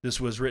 This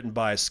was written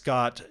by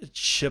Scott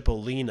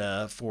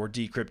Chipolina for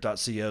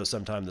Decrypt.co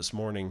sometime this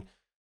morning.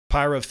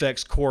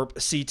 Pyrofex Corp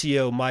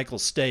CTO Michael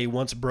Stay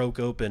once broke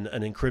open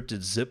an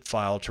encrypted zip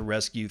file to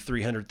rescue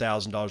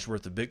 $300,000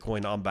 worth of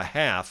Bitcoin on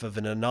behalf of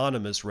an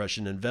anonymous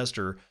Russian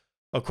investor,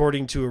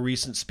 according to a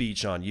recent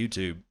speech on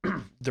YouTube.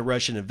 The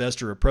Russian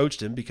investor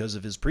approached him because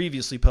of his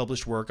previously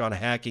published work on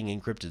hacking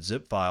encrypted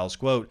zip files.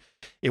 Quote,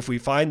 "If we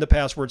find the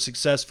password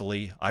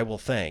successfully, I will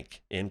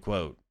thank," end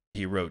quote,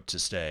 he wrote to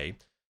Stay.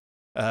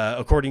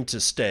 According to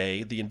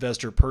Stay, the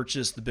investor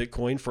purchased the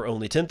Bitcoin for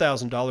only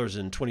 $10,000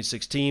 in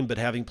 2016, but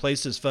having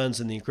placed his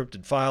funds in the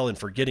encrypted file and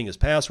forgetting his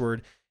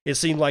password, it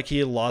seemed like he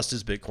had lost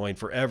his Bitcoin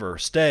forever.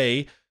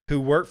 Stay,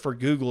 who worked for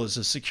Google as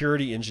a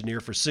security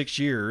engineer for 6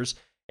 years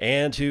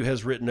and who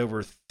has written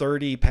over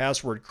 30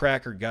 password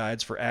cracker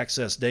guides for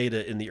access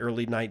data in the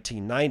early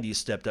 1990s,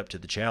 stepped up to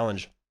the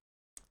challenge.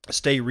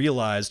 Stay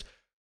realized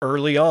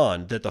early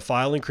on that the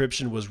file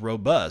encryption was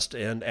robust,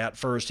 and at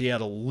first he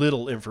had a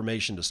little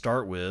information to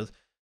start with.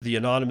 The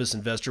anonymous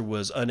investor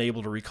was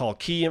unable to recall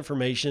key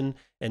information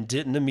and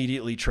didn't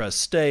immediately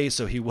trust Stay,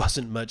 so he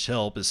wasn't much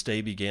help as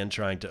Stay began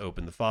trying to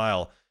open the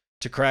file.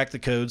 To crack the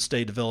code,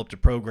 Stay developed a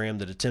program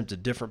that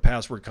attempted different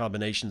password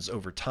combinations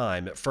over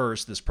time. At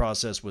first, this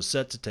process was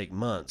set to take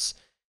months.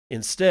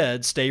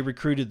 Instead, Stay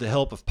recruited the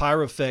help of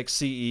Pyrofex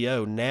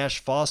CEO Nash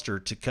Foster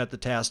to cut the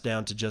task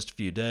down to just a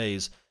few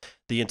days.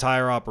 The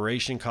entire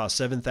operation cost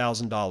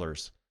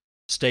 $7,000.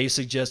 Stay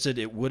suggested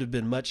it would have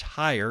been much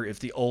higher if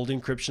the old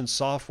encryption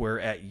software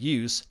at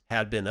use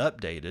had been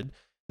updated.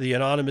 The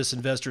anonymous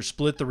investor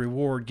split the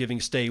reward,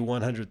 giving Stay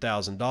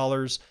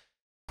 $100,000.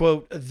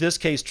 Quote, this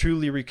case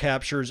truly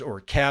recaptures or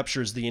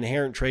captures the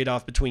inherent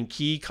trade-off between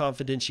key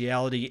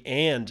confidentiality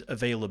and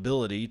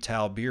availability,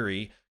 Tal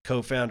Beery,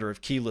 co-founder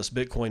of keyless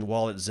Bitcoin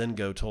wallet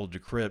Zengo, told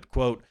Decrypt.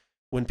 Quote,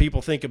 when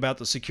people think about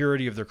the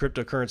security of their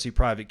cryptocurrency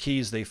private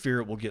keys, they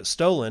fear it will get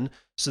stolen,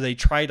 so they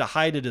try to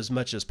hide it as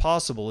much as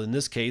possible, in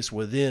this case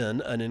within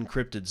an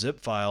encrypted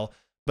zip file,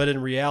 but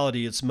in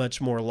reality it's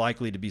much more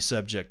likely to be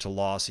subject to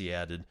loss, he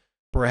added.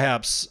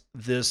 Perhaps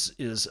this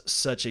is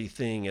such a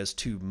thing as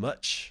too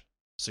much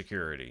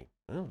security.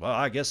 Well,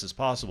 I guess it's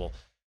possible.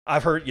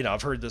 I've heard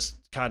this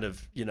kind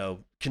of,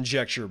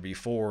 conjecture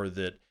before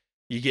that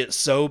you get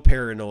so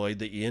paranoid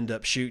that you end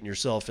up shooting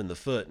yourself in the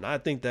foot. And I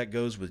think that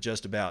goes with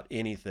just about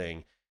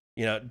anything.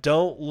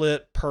 Don't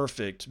let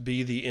perfect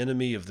be the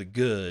enemy of the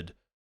good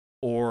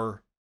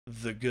or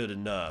the good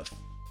enough.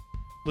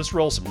 Let's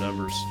roll some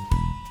numbers.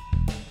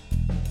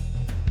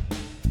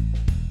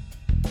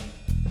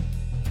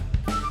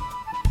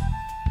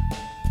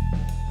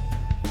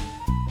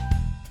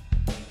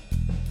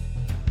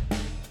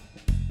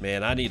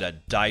 Man, I need a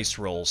dice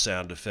roll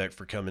sound effect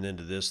for coming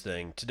into this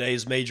thing.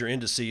 Today's major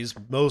indices,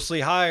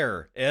 mostly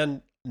higher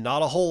and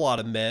not a whole lot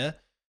of meh.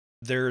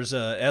 There's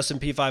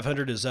S&P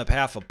 500 is up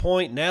 0.5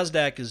 point.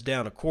 NASDAQ is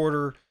down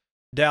 1/4.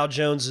 Dow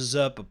Jones is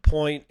up 1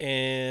 point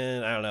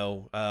and,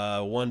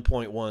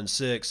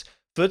 1.16.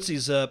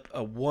 FTSE's up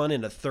 1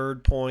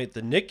 1/3 point.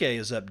 The Nikkei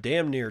is up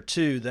damn near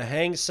 2. The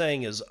Hang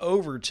Seng is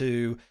over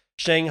 2.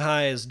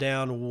 Shanghai is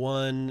down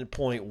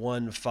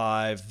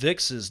 1.15.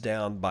 VIX is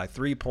down by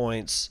 3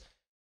 points.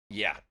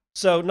 Yeah.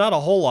 So not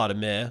a whole lot of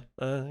meh,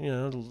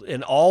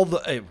 and all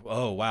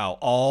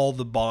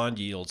the bond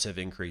yields have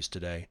increased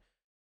today.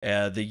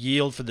 The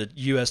yield for the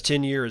U.S.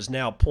 10-year is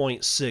now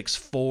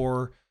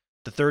 0.64.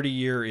 The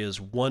 30-year is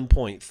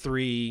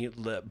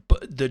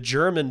 1.3. The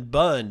German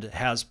Bund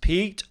has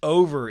peaked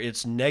over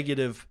its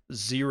negative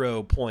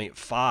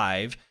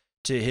 0.5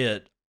 to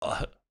hit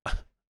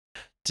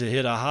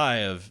a high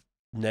of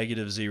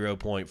negative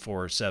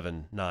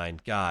 0.479.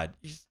 God,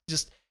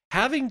 just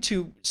having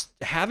to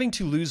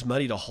lose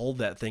money to hold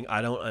that thing,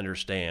 I don't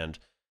understand.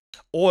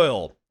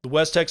 Oil, the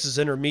West Texas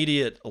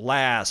Intermediate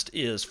last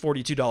is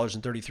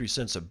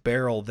 $42.33 a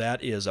barrel.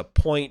 That is a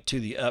point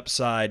to the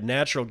upside.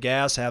 Natural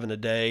gas having a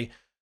day.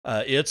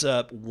 It's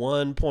up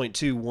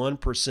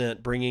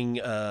 1.21%, bringing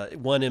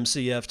 1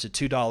 MCF to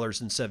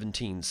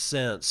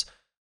 $2.17.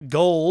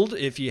 Gold,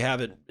 if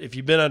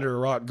you've been under a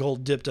rock,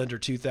 gold dipped under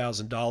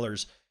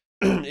 $2,000.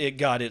 It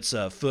got its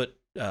foot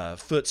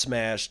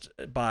smashed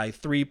by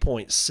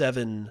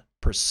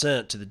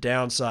 3.7% to the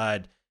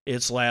downside.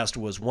 Its last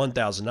was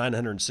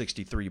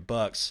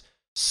 $1,963.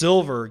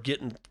 Silver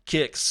getting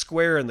kicked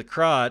square in the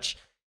crotch.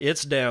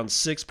 It's down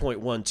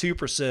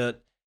 6.12%.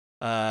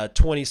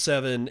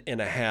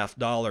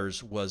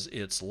 $27.50 was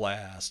its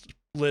last.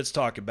 Let's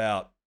talk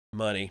about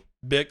money.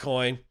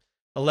 Bitcoin,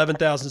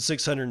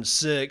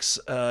 11,606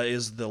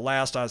 is the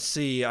last I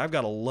see. I've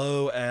got a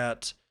low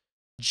at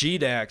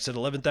GDAX at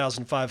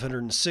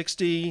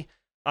 11,560.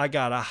 I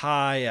got a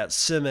high at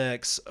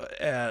CEMEX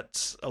at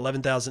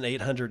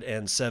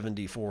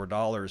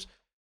 $11,874.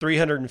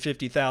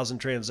 350,000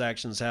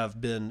 transactions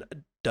have been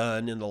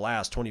done in the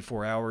last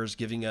 24 hours,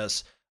 giving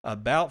us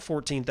about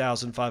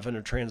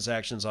 14,500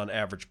 transactions on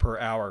average per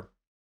hour.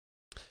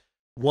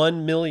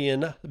 1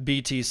 million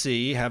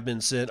BTC have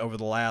been sent over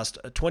the last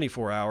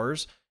 24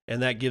 hours,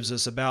 and that gives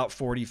us about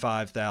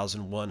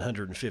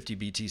 45,150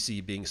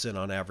 BTC being sent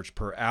on average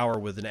per hour,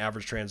 with an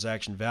average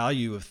transaction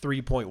value of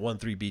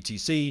 3.13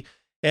 BTC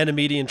and a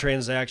median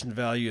transaction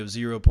value of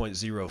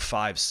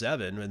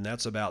 0.057, and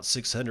that's about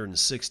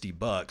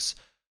 $660.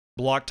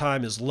 Block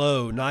time is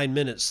low, 9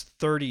 minutes,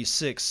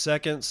 36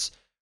 seconds.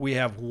 We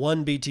have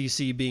 1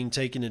 BTC being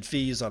taken in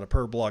fees on a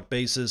per block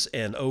basis,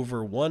 and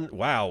over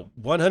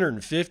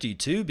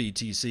 152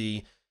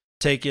 BTC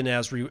taken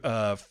as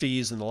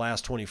fees in the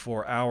last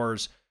 24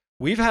 hours.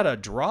 We've had a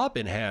drop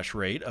in hash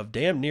rate of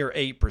damn near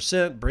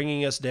 8%,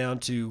 bringing us down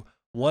to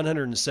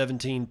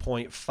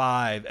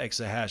 117.5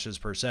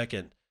 exahashes per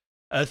second.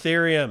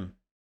 Ethereum,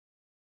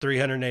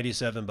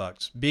 $387.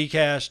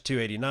 Bcash,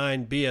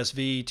 $289.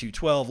 BSV,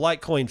 $212.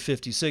 Litecoin,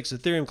 $56.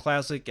 Ethereum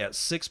Classic at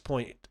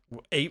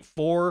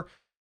 6.84.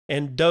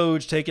 And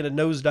Doge taking a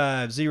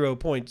nosedive,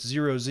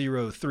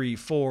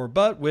 0.0034.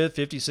 But with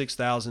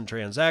 56,000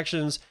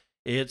 transactions,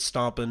 it's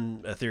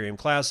stomping Ethereum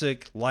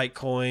Classic,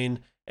 Litecoin,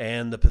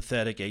 and the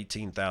pathetic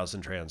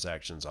 18,000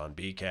 transactions on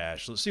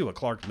Bcash. Let's see what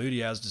Clark Moody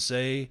has to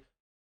say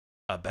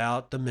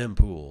about the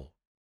mempool.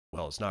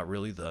 Well, it's not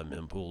really the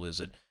mempool, is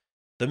it?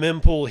 The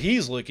mempool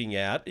he's looking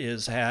at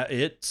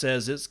it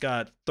says it's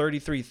got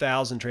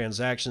 33,000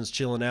 transactions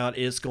chilling out.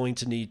 It's going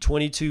to need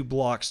 22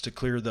 blocks to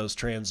clear those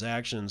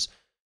transactions.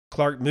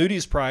 Clark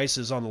Moody's price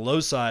is on the low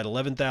side,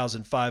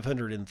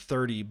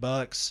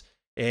 $11,530.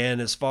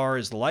 And as far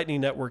as the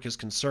Lightning Network is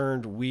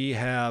concerned, we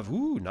have,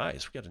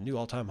 nice, we got a new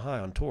all-time high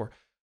on Tor.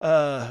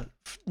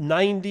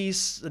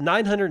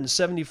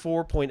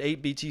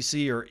 974.8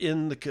 BTC are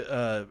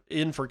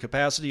in for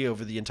capacity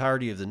over the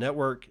entirety of the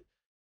network.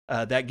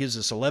 That gives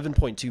us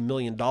 $11.2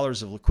 million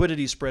of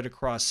liquidity spread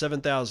across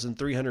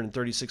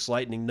 7,336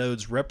 Lightning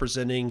nodes,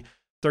 representing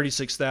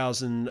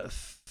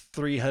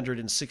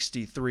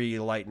 36,363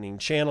 Lightning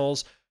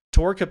channels.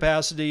 Tor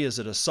capacity is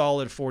at a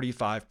solid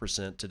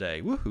 45%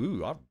 today.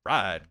 Woohoo! All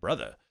right,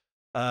 brother.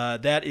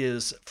 That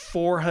is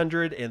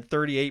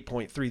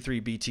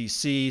 438.33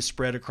 BTC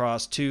spread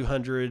across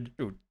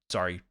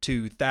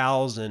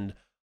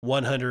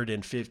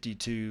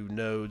 2,152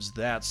 nodes.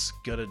 That's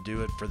gonna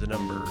do it for the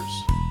numbers.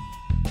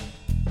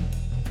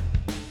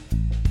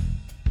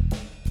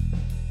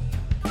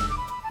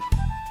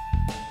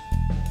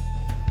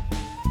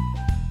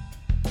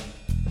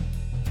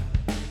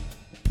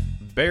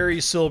 Barry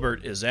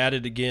Silbert is at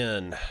it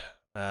again.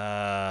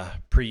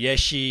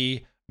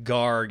 Priyeshi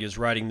Garg is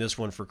writing this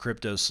one for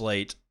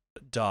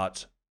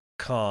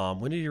CryptoSlate.com.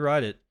 When did you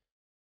write it?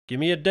 Give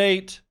me a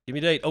date.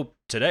 Oh,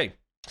 today.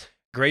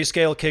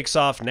 Grayscale kicks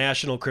off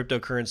national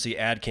cryptocurrency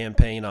ad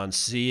campaign on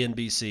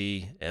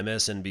CNBC,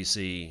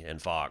 MSNBC,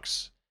 and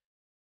Fox.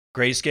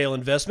 Grayscale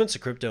Investments, a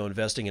crypto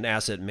investing and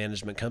asset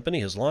management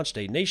company, has launched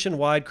a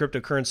nationwide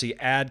cryptocurrency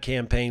ad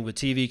campaign with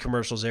TV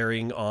commercials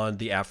airing on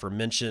the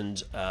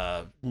aforementioned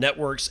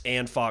networks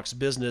and Fox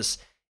Business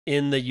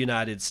in the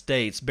United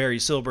States. Barry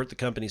Silbert, the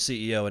company's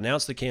CEO,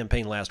 announced the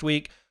campaign last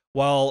week,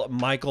 while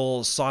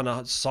Michael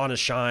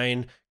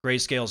Sonnenschein,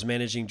 Grayscale's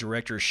managing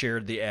director,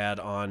 shared the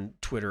ad on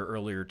Twitter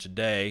earlier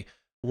today.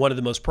 One of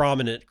the most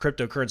prominent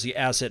cryptocurrency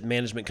asset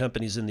management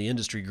companies in the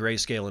industry,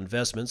 Grayscale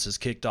Investments, has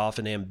kicked off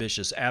an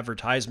ambitious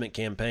advertisement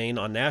campaign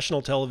on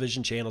national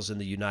television channels in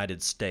the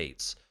United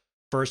States.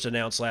 First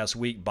announced last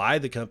week by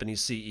the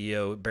company's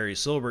CEO, Barry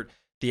Silbert,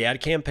 the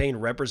ad campaign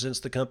represents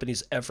the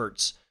company's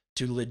efforts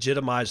to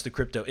legitimize the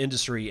crypto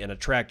industry and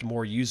attract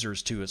more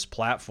users to its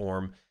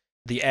platform.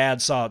 The ad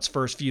saw its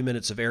first few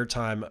minutes of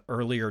airtime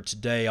earlier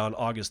today on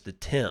August the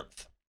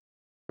 10th.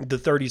 The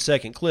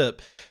 30-second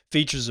clip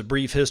features a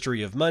brief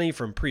history of money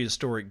from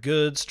prehistoric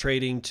goods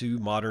trading to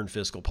modern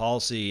fiscal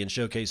policy and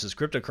showcases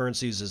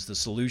cryptocurrencies as the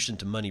solution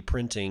to money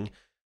printing.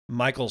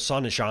 Michael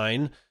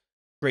Sonnenschein,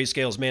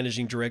 Grayscale's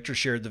managing director,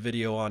 shared the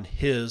video on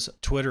his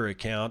Twitter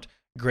account.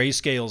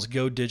 Grayscale's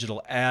Go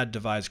Digital ad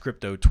divides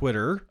crypto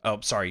Twitter. Oh,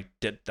 sorry,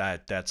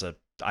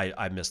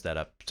 I messed that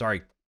up.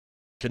 Sorry.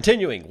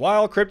 Continuing,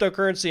 while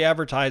cryptocurrency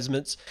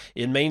advertisements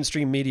in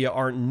mainstream media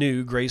aren't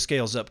new,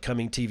 Grayscale's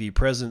upcoming TV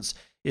presence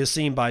is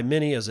seen by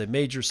many as a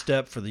major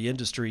step for the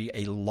industry.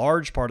 A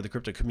large part of the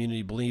crypto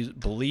community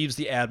believes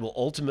the ad will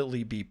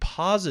ultimately be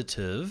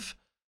positive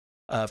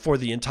for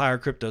the entire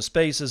crypto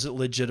space as it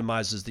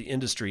legitimizes the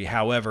industry.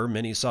 However,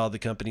 many saw the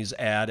company's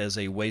ad as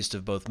a waste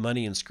of both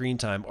money and screen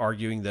time,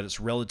 arguing that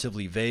its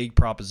relatively vague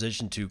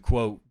proposition to,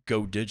 quote,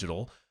 go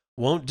digital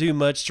won't do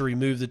much to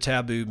remove the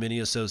taboo many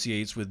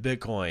associates with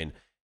Bitcoin.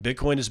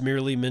 Bitcoin is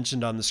merely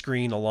mentioned on the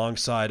screen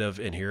alongside of,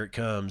 and here it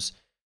comes,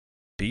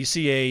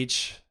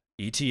 BCH,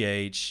 ETH,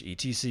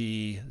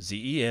 ETC,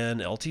 ZEN,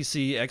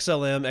 LTC,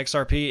 XLM,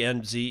 XRP,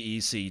 and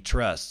ZEC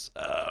trusts.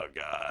 Oh,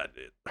 God,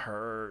 it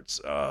hurts.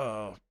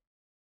 Oh,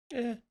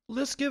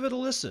 let's give it a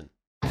listen.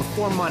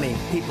 Before money,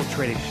 people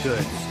traded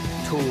goods,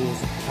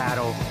 tools,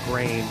 cattle,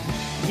 grain,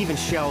 even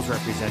shells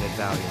represented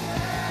value.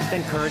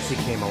 Then currency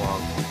came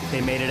along.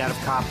 They made it out of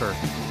copper,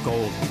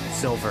 gold,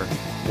 silver,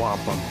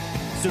 wampum.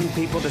 Soon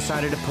people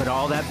decided to put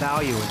all that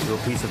value into a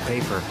piece of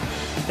paper,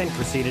 then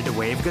proceeded to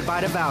wave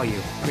goodbye to value,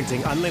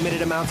 printing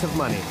unlimited amounts of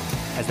money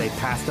as they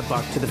passed the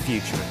buck to the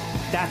future.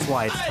 That's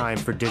why it's time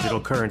for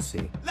digital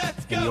currency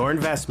and your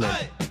investment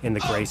in the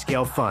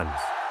Grayscale funds.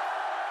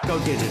 Go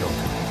digital.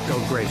 Go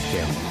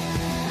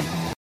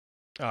Grayscale.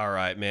 All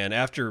right, man.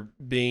 After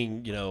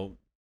being,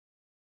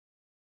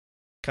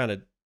 kind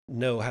of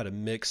know how to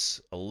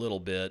mix a little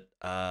bit,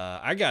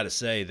 I got to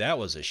say that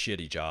was a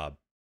shitty job.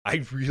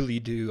 I really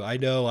do. I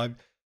know I'm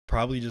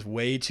probably just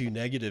way too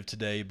negative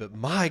today, but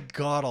my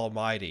God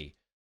almighty.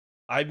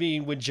 I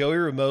mean, when Joey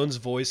Ramone's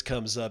voice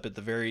comes up at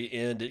the very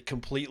end, it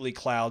completely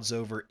clouds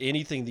over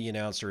anything the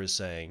announcer is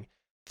saying.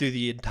 Through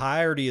the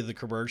entirety of the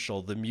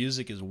commercial, the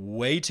music is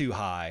way too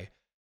high,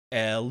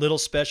 and little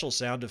special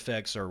sound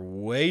effects are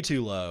way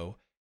too low.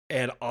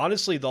 And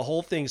honestly, the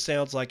whole thing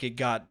sounds like it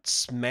got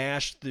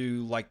smashed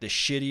through like the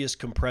shittiest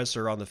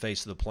compressor on the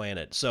face of the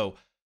planet. So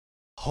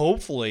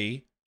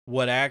hopefully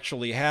what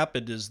actually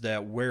happened is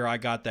that where I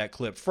got that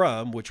clip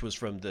from, which was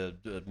from the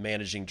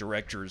managing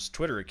director's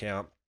Twitter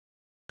account,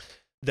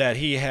 that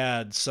he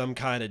had some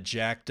kind of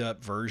jacked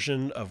up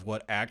version of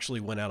what actually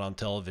went out on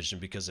television.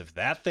 Because if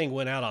that thing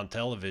went out on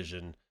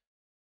television,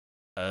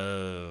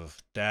 that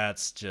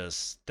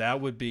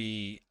would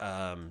be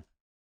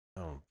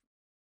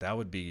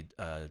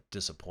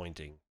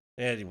disappointing.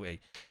 Anyway,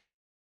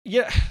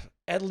 yeah,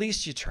 at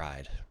least you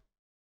tried.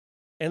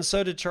 And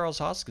so did Charles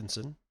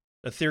Hoskinson.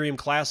 Ethereum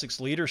Classic's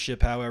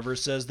leadership, however,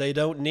 says they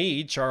don't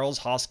need Charles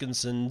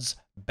Hoskinson's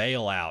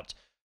bailout.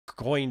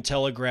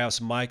 Cointelegraph's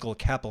Michael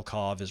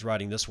Kapelkov is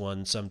writing this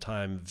one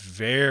sometime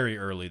very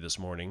early this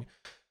morning.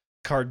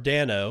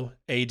 Cardano,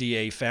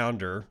 ADA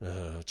founder,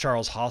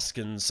 Charles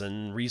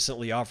Hoskinson,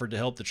 recently offered to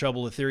help the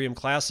troubled Ethereum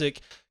Classic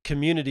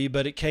community,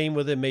 but it came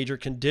with a major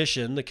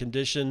condition. The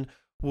condition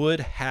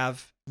would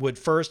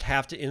first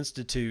have to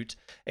institute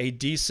a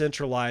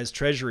decentralized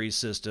treasury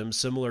system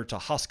similar to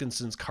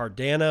Hoskinson's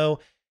Cardano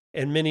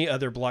and many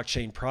other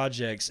blockchain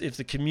projects. If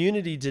the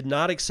community did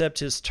not accept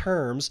his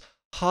terms,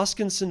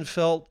 Hoskinson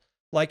felt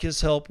like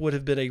his help would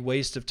have been a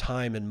waste of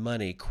time and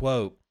money.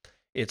 Quote,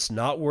 "It's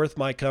not worth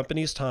my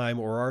company's time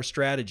or our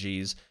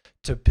strategies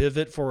to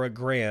pivot for a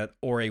grant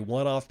or a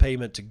one-off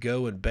payment to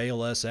go and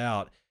bail us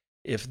out.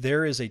 If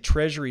there is a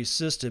treasury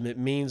system, it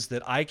means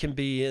that I can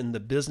be in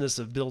the business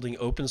of building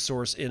open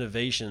source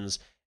innovations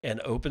and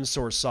open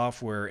source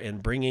software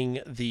and bringing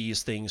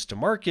these things to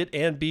market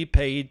and be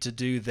paid to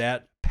do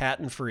that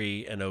patent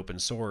free and open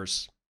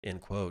source."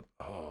 End quote.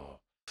 Oh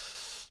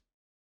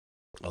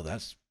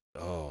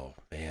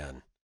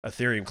man.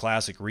 Ethereum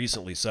Classic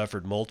recently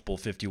suffered multiple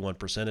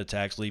 51%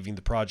 attacks, leaving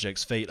the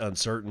project's fate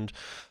uncertain.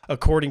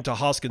 According to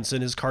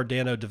Hoskinson, his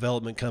Cardano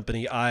development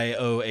company,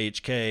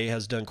 IOHK,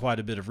 has done quite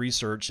a bit of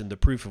research in the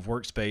proof of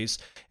work space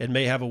and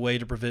may have a way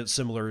to prevent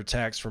similar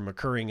attacks from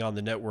occurring on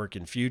the network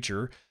in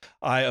future.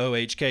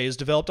 IOHK has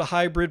developed a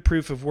hybrid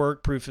proof of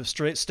work, proof of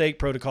stake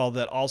protocol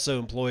that also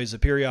employs a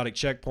periodic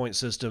checkpoint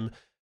system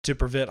to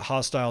prevent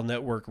hostile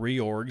network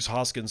reorgs.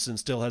 Hoskinson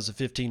still has a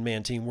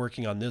 15-man team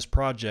working on this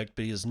project,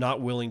 but he is not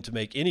willing to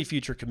make any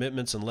future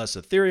commitments unless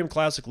Ethereum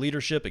Classic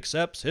leadership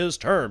accepts his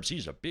terms.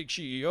 He's a big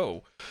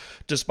CEO.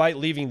 Despite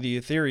leaving the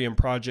Ethereum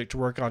project to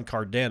work on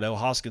Cardano,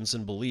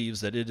 Hoskinson believes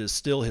that it is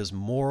still his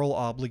moral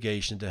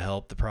obligation to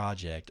help the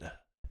project.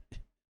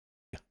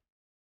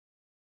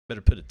 Better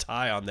put a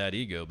tie on that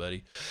ego,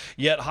 buddy.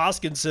 Yet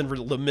Hoskinson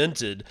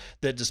lamented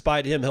that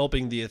despite him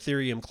helping the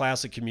Ethereum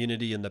Classic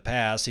community in the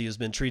past, he has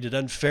been treated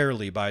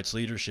unfairly by its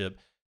leadership.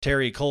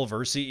 Terry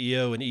Culver,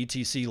 CEO in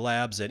ETC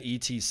Labs and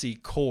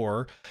ETC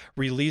Core,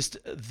 released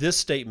this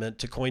statement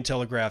to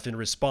Cointelegraph in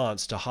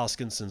response to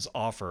Hoskinson's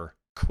offer.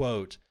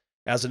 Quote,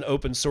 "As an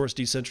open source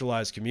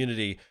decentralized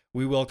community,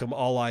 we welcome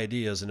all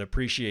ideas and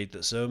appreciate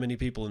that so many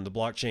people in the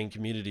blockchain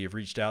community have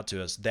reached out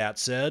to us. That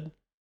said,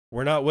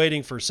 we're not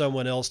waiting for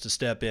someone else to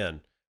step in.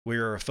 We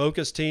are a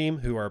focused team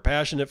who are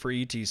passionate for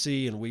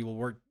ETC, and we will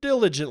work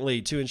diligently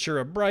to ensure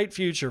a bright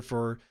future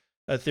for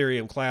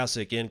Ethereum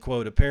Classic." End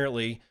quote.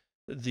 Apparently,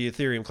 the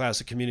Ethereum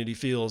Classic community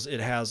feels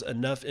it has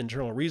enough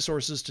internal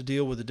resources to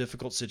deal with the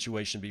difficult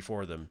situation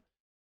before them.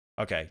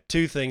 Okay,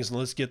 two things, and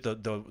let's get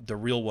the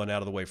real one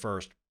out of the way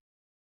first.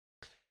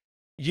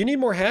 You need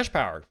more hash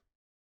power.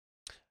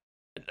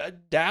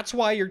 That's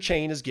why your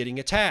chain is getting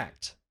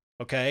attacked,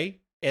 okay?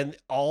 And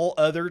all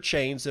other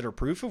chains that are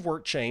proof of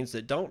work chains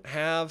that don't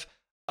have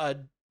a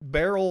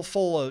barrel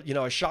full of,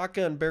 a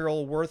shotgun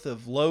barrel worth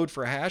of load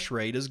for hash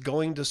rate is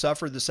going to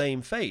suffer the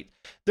same fate.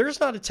 There's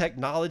not a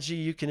technology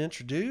you can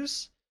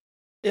introduce.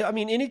 I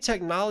mean, any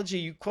technology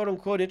you quote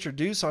unquote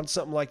introduce on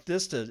something like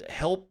this to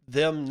help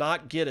them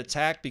not get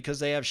attacked because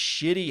they have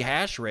shitty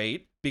hash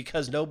rate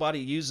because nobody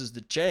uses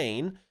the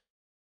chain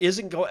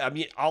isn't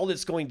going, all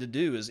it's going to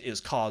do is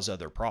cause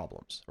other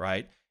problems,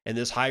 right? And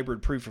this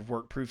hybrid proof of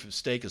work, proof of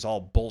stake is all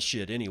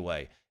bullshit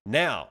anyway.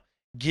 Now,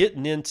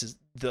 getting into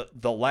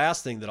the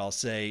last thing that I'll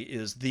say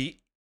is the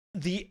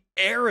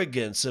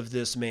arrogance of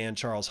this man,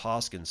 Charles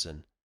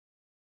Hoskinson.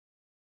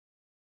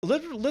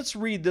 Let's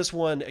read this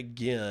one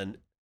again.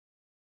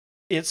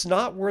 "It's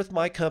not worth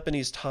my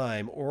company's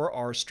time or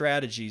our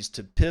strategies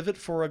to pivot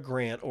for a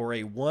grant or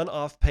a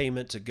one-off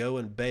payment to go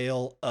and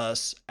bail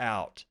us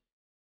out."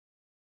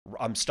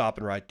 I'm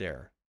stopping right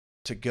there.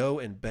 To go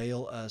and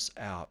bail us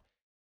out.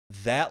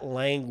 That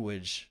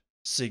language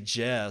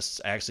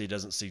actually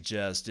doesn't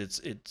suggest,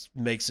 it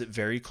makes it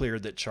very clear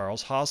that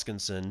Charles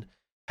Hoskinson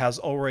has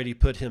already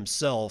put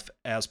himself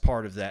as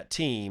part of that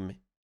team,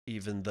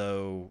 even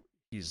though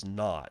he's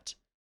not.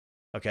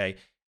 Okay,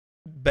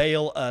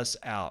 bail us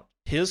out.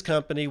 His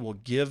company will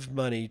give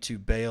money to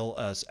bail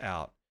us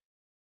out.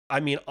 I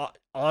mean,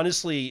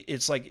 honestly,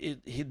 it's like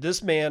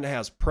this man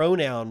has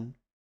pronoun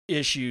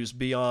issues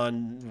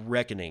beyond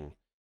reckoning,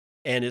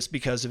 and it's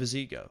because of his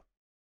ego.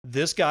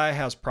 This guy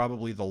has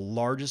probably the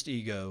largest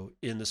ego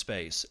in the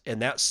space,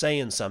 and that's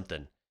saying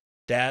something.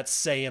 That's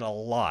saying a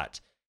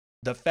lot.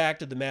 The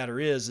fact of the matter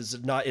is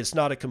it's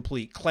not a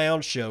complete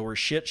clown show or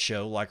shit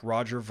show like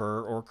Roger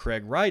Ver or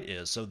Craig Wright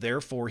is. So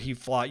therefore he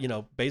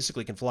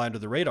basically can fly under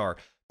the radar.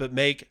 But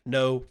make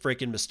no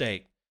freaking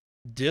mistake,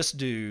 this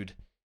dude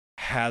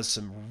has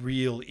some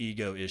real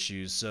ego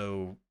issues.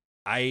 So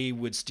I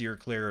would steer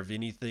clear of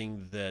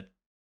anything that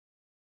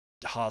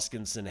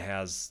Hoskinson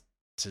has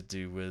to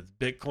do with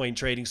Bitcoin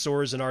trading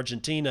soars in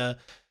Argentina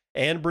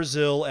and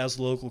Brazil as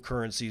local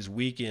currencies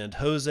weakened.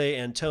 Jose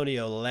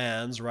Antonio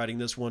Lanz writing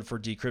this one for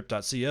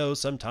Decrypt.co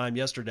sometime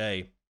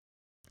yesterday.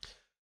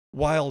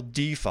 While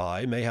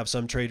DeFi may have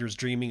some traders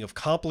dreaming of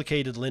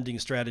complicated lending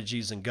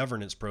strategies and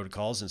governance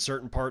protocols in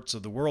certain parts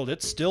of the world,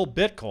 it's still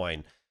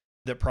Bitcoin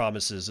that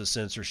promises a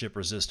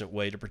censorship-resistant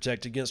way to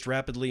protect against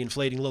rapidly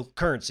inflating local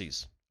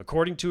currencies.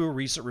 According to a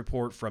recent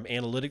report from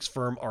analytics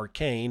firm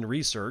Arcane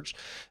Research,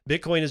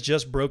 Bitcoin has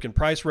just broken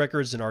price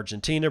records in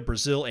Argentina,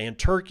 Brazil, and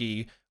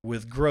Turkey,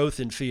 with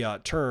growth in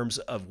fiat terms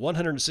of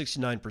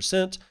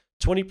 169%,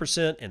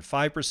 20%, and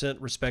 5%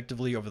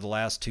 respectively over the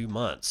last 2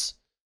 months.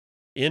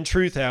 In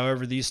truth,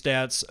 however, these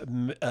stats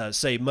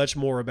say much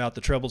more about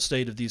the troubled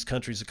state of these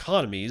countries'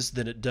 economies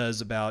than it does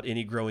about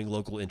any growing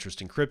local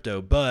interest in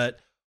crypto. But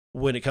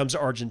when it comes to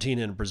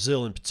Argentina and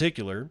Brazil in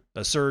particular,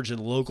 a surge in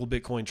local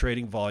Bitcoin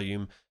trading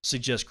volume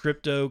suggests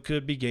crypto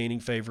could be gaining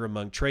favor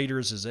among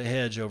traders as a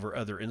hedge over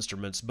other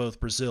instruments. Both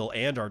Brazil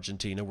and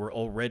Argentina were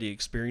already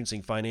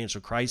experiencing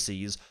financial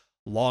crises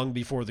long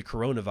before the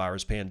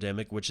coronavirus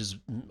pandemic, which has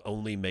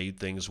only made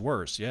things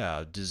worse.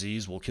 Yeah,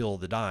 disease will kill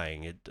the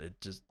dying.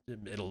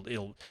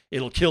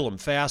 It'll kill them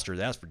faster.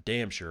 That's for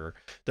damn sure.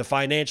 The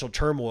financial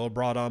turmoil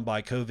brought on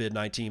by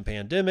COVID-19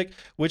 pandemic,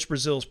 which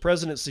Brazil's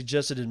president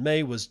suggested in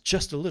May was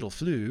just a little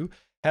flu,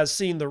 has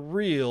seen the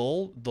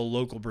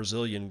local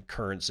Brazilian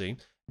currency,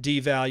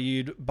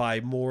 devalued by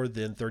more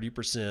than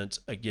 30%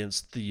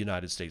 against the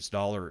United States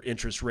dollar.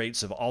 Interest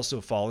rates have also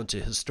fallen to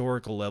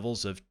historical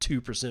levels of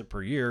 2%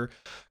 per year,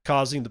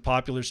 causing the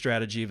popular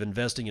strategy of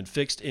investing in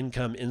fixed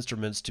income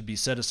instruments to be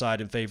set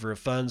aside in favor of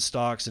funds,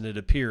 stocks, and it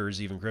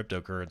appears even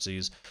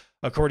cryptocurrencies.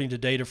 According to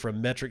data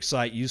from metric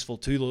site Useful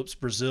Tulips,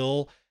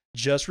 Brazil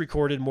just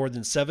recorded more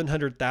than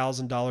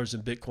 $700,000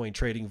 in Bitcoin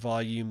trading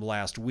volume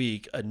last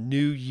week, a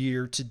new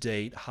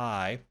year-to-date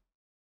high.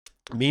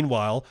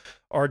 Meanwhile,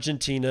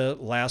 Argentina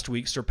last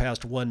week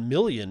surpassed 1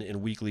 million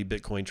in weekly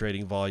Bitcoin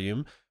trading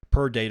volume,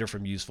 per data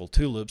from Useful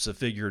Tulips, a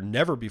figure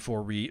never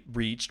before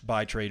reached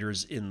by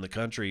traders in the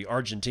country.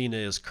 Argentina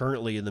is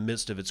currently in the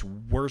midst of its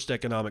worst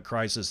economic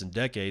crisis in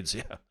decades.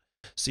 Yeah,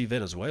 see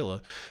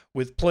Venezuela.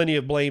 With plenty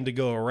of blame to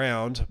go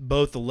around,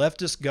 both the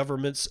leftist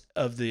governments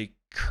of the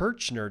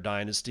Kirchner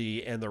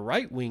dynasty and the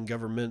right-wing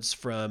governments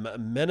from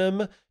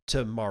Menem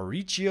to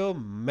Mauricio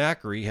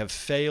Macri have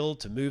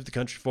failed to move the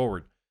country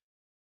forward.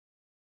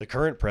 The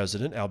current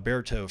president,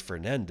 Alberto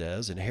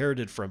Fernandez,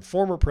 inherited from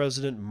former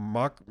President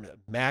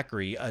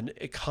Macri an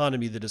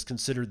economy that is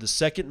considered the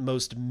second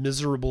most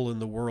miserable in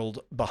the world,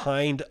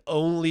 behind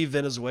only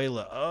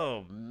Venezuela.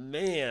 Oh,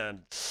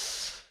 man.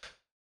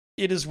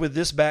 It is with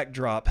this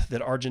backdrop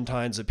that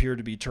Argentines appear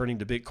to be turning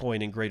to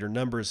Bitcoin in greater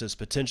numbers as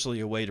potentially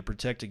a way to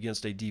protect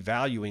against a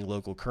devaluing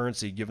local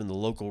currency, given the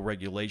local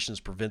regulations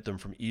prevent them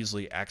from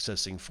easily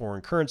accessing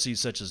foreign currencies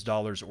such as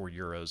dollars or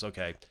euros.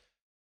 Okay.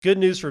 Good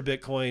news for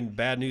Bitcoin,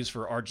 bad news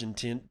for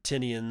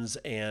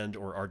Argentinians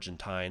or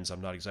Argentines.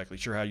 I'm not exactly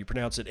sure how you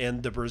pronounce it,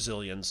 and the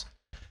Brazilians.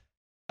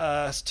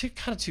 It's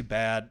kind of too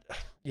bad.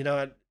 You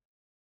know,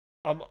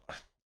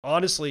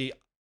 honestly,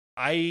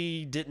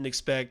 I didn't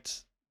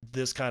expect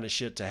this kind of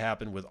shit to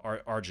happen with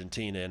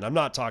Argentina, and I'm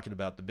not talking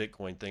about the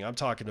Bitcoin thing. I'm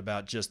talking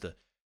about just the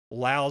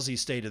lousy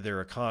state of their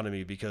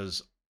economy,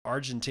 because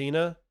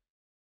Argentina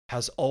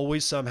has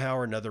always somehow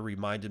or another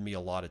reminded me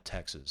a lot of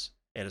Texas,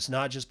 and it's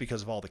not just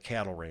because of all the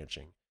cattle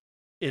ranching.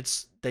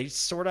 They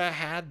sort of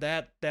had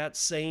that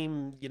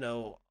same,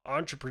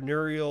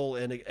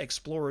 entrepreneurial and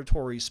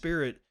exploratory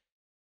spirit,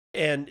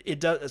 and it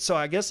does. So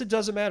I guess it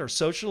doesn't matter.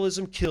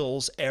 Socialism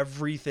kills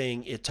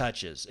everything it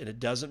touches, and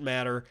it doesn't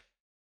matter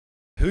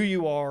who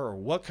you are or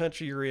what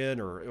country you're in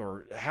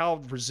or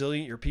how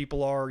resilient your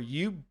people are.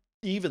 You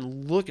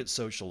even look at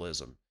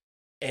socialism,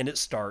 and it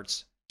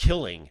starts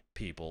killing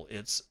people.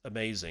 It's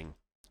amazing.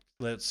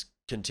 Let's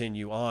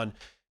continue on.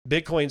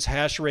 Bitcoin's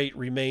hash rate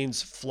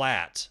remains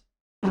flat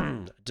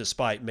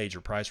despite major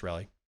price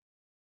rally.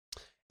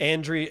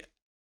 Andriy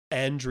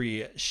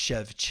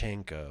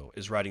Shevchenko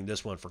is writing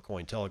this one for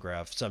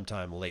Cointelegraph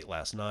sometime late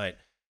last night.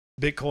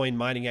 Bitcoin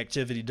mining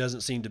activity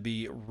doesn't seem to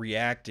be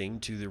reacting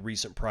to the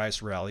recent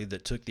price rally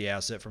that took the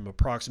asset from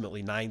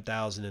approximately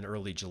 9,000 in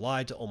early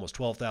July to almost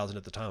 12,000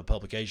 at the time of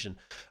publication.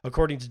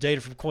 According to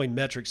data from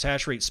Coinmetrics,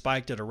 hash rate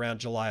spiked at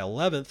around July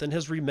 11th and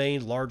has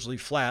remained largely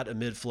flat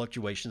amid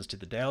fluctuations to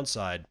the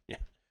downside.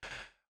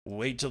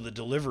 Wait till the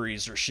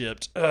deliveries are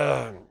shipped.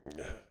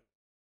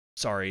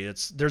 Sorry,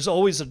 there's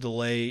always a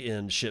delay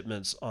in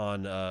shipments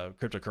on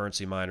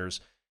cryptocurrency miners,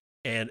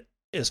 and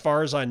as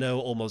far as I know,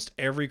 almost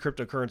every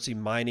cryptocurrency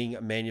mining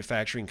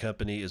manufacturing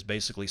company is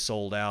basically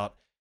sold out.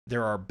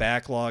 There are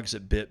backlogs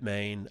at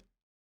Bitmain.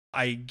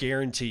 I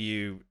guarantee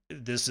you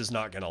this is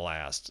not going to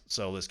last.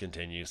 So let's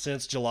continue.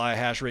 Since July,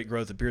 hash rate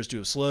growth appears to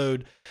have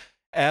slowed.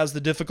 As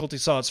the difficulty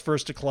saw its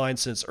first decline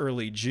since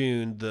early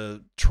June,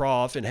 the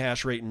trough in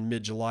hash rate in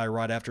mid-July,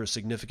 right after a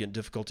significant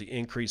difficulty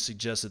increase,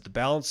 suggests that the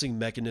balancing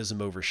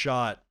mechanism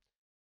overshot.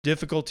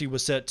 Difficulty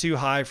was set too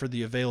high for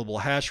the available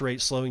hash rate,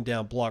 slowing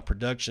down block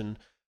production.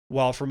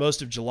 While for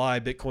most of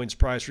July, Bitcoin's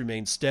price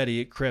remained steady,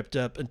 it crept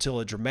up until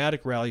a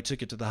dramatic rally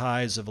took it to the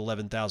highs of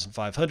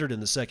 11,500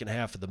 in the second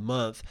half of the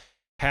month.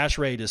 Hash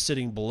rate is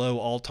sitting below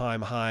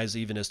all-time highs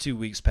even as 2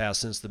 weeks pass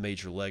since the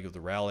major leg of the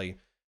rally.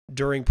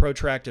 During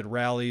protracted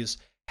rallies,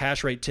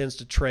 hash rate tends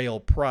to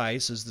trail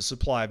price as the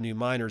supply of new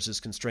miners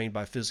is constrained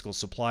by physical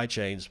supply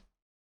chains.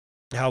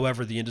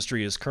 However, the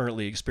industry is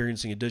currently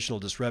experiencing additional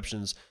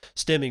disruptions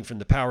stemming from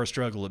the power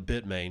struggle at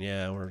Bitmain.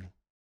 Yeah, we're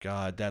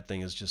God, that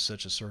thing is just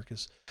such a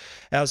circus.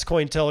 As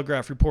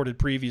Cointelegraph reported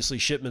previously,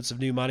 shipments of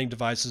new mining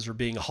devices are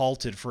being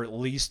halted for at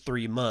least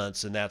 3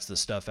 months, and that's the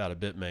stuff out of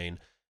Bitmain.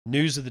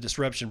 News of the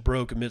disruption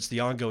broke amidst the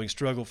ongoing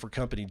struggle for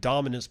company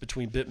dominance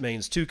between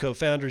Bitmain's two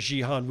co-founders,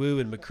 Jihan Wu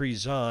and McCree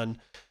Zhan.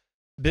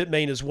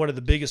 Bitmain is one of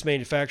the biggest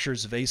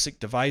manufacturers of ASIC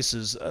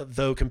devices,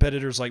 though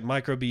competitors like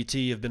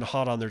MicroBT have been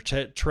hot on their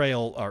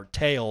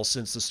tail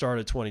since the start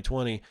of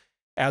 2020.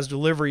 As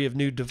delivery of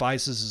new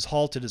devices is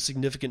halted, a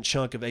significant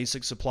chunk of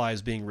ASIC supply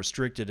is being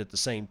restricted. At the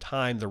same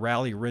time, the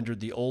rally rendered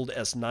the old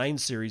S9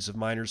 series of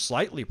miners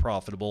slightly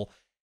profitable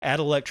at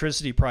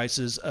electricity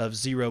prices of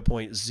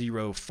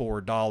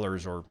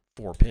 $0.04 or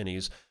 4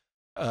 pennies,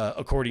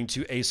 according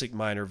to ASIC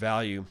miner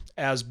value.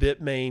 As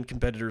Bitmain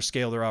competitors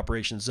scale their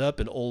operations up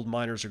and old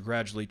miners are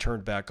gradually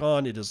turned back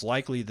on, it is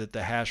likely that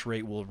the hash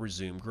rate will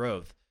resume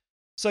growth.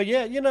 So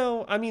yeah,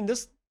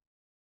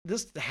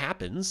 this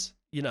happens.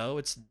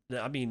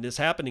 It's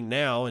happening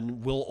now,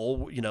 and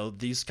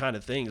these kind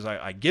of things,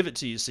 I give it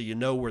to you so you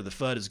know where the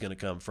FUD is going to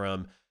come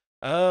from.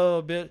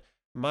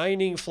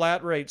 Mining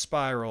flat rate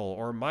spiral,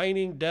 or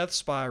mining death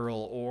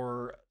spiral,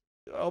 or,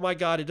 oh my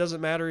God, it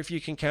doesn't matter if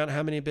you can count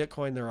how many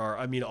Bitcoin there are.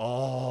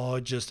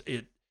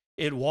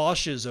 It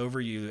washes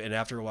over you, and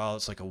after a while,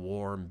 it's like a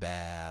warm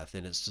bath,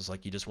 and it's just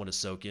like you just want to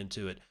soak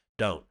into it.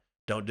 Don't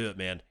do it,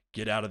 man.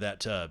 Get out of that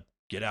tub.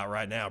 Get out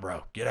right now,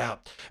 bro. Get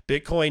out.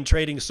 Bitcoin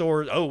trading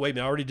soars. Oh, wait a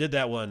minute. I already did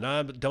that one.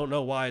 I don't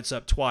know why it's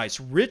up twice.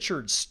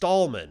 Richard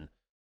Stallman,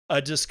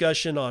 a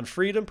discussion on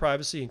freedom,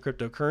 privacy, and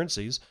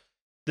cryptocurrencies.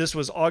 This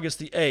was August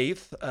the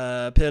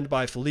 8th, penned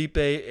by Felipe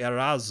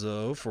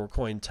Erazo for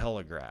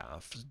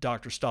Cointelegraph.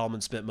 Dr.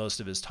 Stallman spent most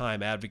of his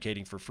time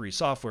advocating for free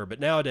software, but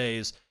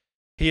nowadays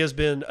he has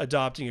been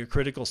adopting a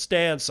critical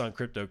stance on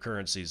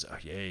cryptocurrencies. Oh,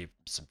 yay,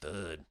 some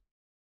FUD.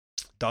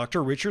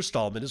 Dr. Richard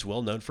Stallman is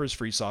well known for his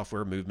free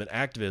software movement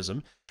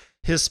activism.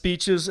 His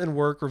speeches and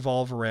work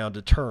revolve around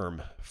a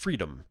term,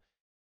 freedom.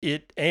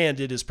 It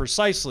is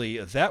precisely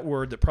that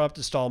word that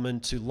prompted Stallman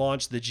to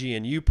launch the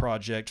GNU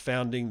project,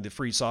 founding the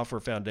Free Software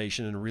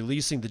Foundation and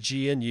releasing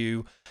the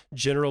GNU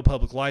General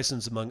Public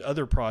License, among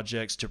other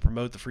projects, to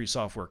promote the free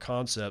software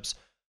concepts.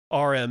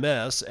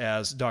 RMS,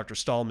 as Dr.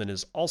 Stallman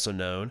is also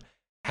known,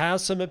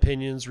 has some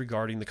opinions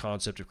regarding the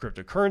concept of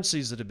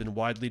cryptocurrencies that have been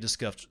widely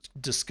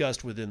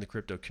discussed within the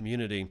crypto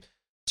community.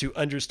 To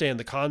understand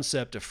the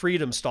concept of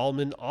freedom,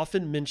 Stallman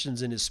often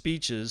mentions in his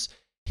speeches,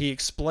 he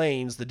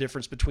explains the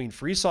difference between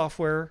free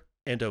software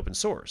and open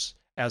source,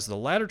 as the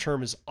latter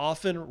term is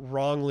often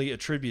wrongly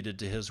attributed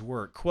to his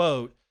work.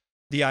 Quote,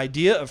 "The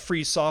idea of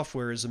free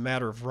software is a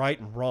matter of right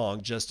and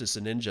wrong, justice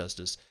and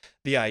injustice.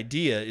 The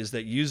idea is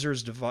that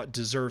users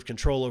deserve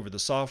control over the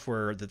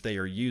software that they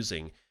are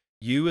using.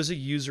 You, as a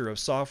user of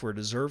software,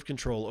 deserve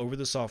control over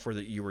the software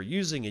that you are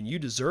using, and you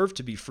deserve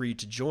to be free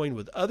to join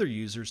with other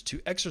users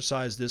to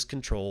exercise this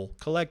control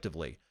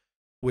collectively,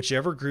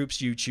 whichever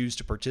groups you choose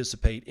to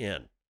participate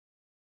in.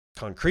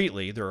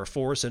 Concretely, there are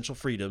 4 essential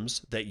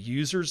freedoms that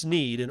users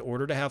need in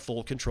order to have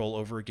full control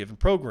over a given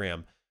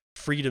program.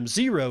 Freedom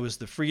 0 is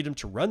the freedom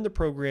to run the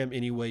program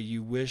any way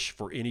you wish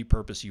for any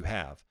purpose you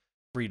have.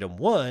 Freedom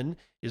 1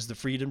 is the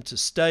freedom to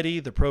study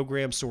the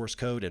program source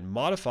code and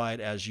modify it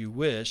as you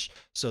wish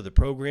so the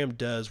program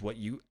does what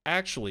you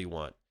actually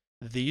want.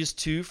 These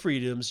 2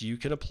 freedoms you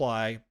can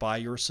apply by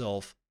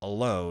yourself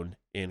alone,"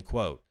 end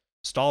quote.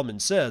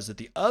 Stallman says that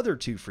the other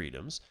 2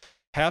 freedoms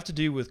have to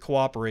do with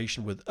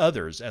cooperation with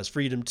others, as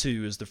freedom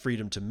 2 is the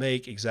freedom to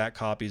make exact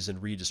copies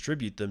and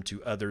redistribute them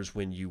to others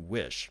when you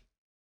wish.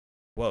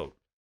 Quote,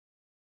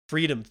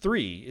 "Freedom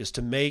 3 is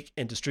to make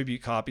and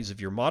distribute copies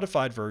of your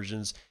modified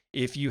versions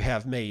if you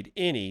have made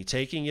any,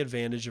 taking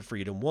advantage of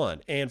freedom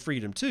 1. And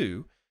freedom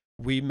 2,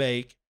 we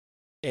make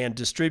and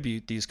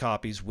distribute these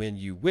copies when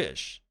you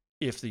wish.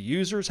 If the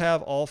users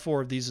have all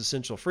 4 of these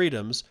essential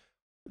freedoms,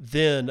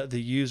 then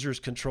the users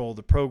control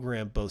the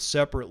program both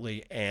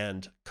separately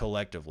and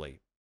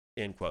collectively,"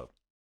 end quote.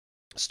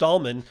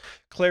 Stallman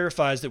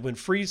clarifies that when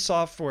free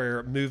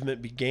software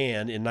movement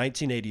began in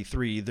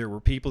 1983, there were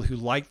people who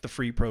liked the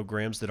free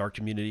programs that our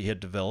community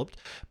had developed,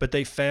 but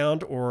they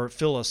found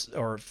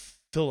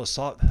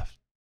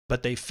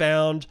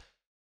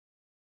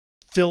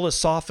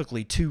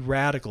philosophically too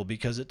radical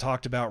because it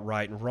talked about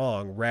right and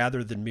wrong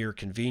rather than mere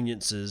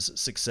conveniences,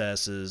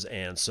 successes,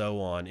 and so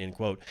on, end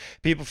quote.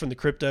 People from the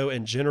crypto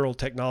and general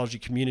technology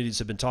communities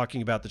have been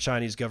talking about the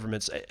Chinese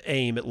government's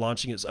aim at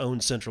launching its own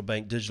central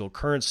bank digital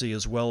currency,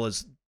 as well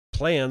as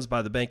plans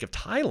by the Bank of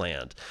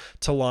Thailand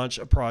to launch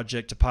a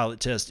project to pilot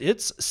test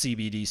its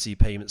CBDC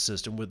payment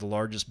system with the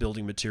largest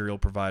building material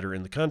provider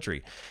in the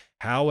country.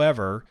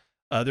 However,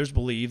 others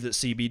believe that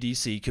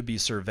CBDC could be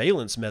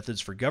surveillance methods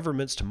for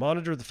governments to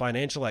monitor the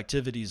financial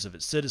activities of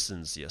its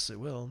citizens. Yes, it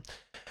will.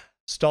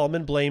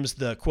 Stallman blames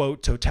the,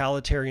 quote,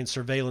 "totalitarian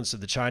surveillance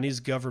of the Chinese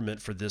government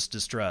for this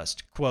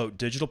distrust." Quote,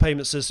 "Digital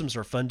payment systems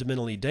are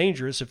fundamentally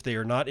dangerous if they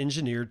are not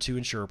engineered to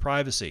ensure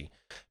privacy.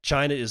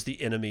 China is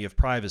the enemy of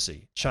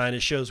privacy.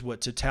 China shows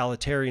what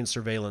totalitarian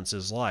surveillance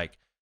is like.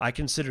 I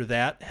consider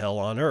that hell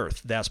on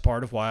earth. That's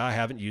part of why I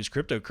haven't used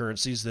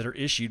cryptocurrencies that are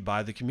issued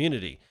by the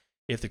community.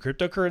 If the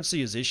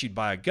cryptocurrency is issued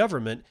by a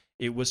government,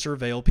 it would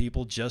surveil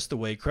people just the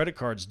way credit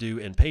cards do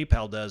and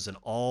PayPal does and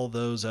all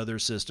those other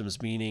systems,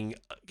 meaning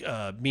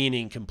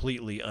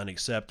completely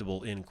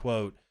unacceptable, end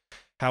quote.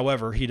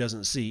 However, he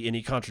doesn't see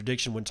any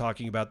contradiction when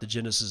talking about the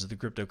genesis of the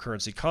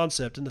cryptocurrency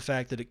concept and the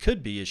fact that it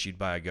could be issued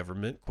by a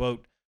government.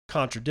 Quote,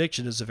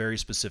 contradiction is a very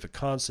specific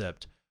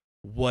concept.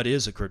 What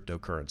is a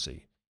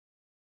cryptocurrency?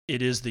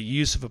 It is the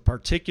use of a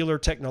particular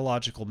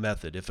technological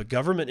method. If a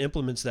government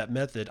implements that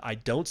method, I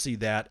don't see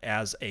that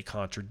as a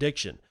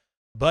contradiction.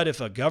 But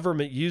if a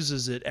government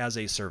uses it as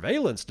a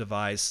surveillance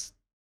device,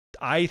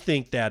 I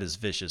think that is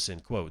vicious,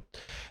 end quote.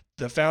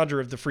 The founder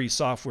of the free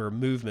software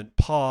movement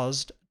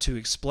paused to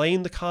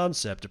explain the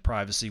concept of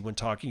privacy when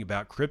talking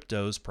about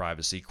crypto's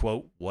privacy.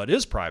 Quote, what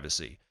is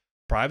privacy?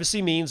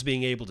 Privacy means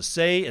being able to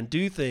say and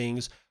do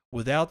things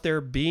without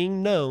their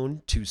being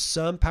known to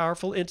some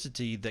powerful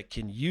entity that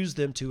can use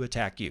them to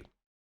attack you.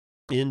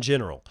 In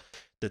general,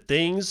 the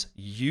things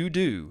you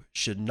do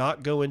should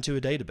not go into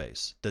a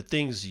database. The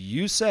things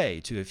you say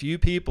to a few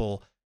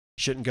people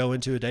shouldn't go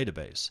into a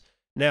database.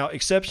 Now,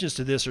 exceptions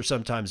to this are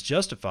sometimes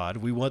justified.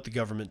 We want the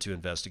government to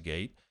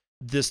investigate.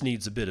 This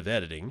needs a bit of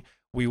editing.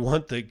 We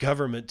want the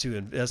government to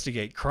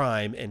investigate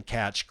crime and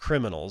catch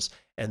criminals,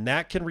 and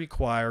that can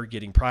require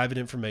getting private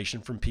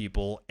information from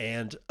people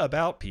and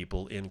about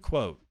people, end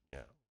quote.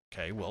 Yeah.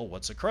 Okay, well,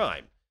 what's a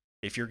crime?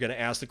 If you're going to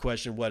ask the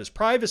question, what is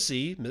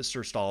privacy,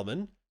 Mr.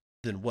 Stallman,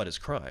 then what is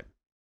crime?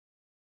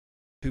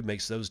 Who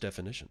makes those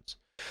definitions?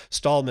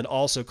 Stallman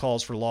also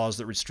calls for laws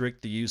that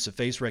restrict the use of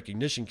face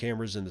recognition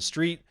cameras in the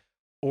street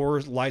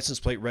or license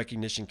plate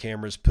recognition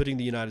cameras, putting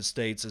the United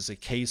States as a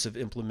case of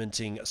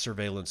implementing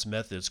surveillance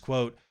methods.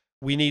 Quote,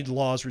 we need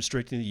laws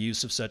restricting the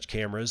use of such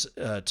cameras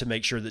to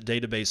make sure that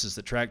databases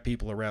that track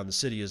people around the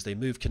city as they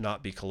move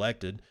cannot be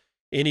collected.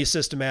 Any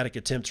systematic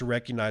attempt to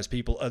recognize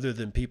people other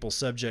than people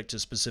subject to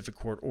specific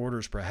court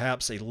orders,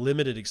 perhaps a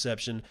limited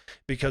exception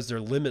because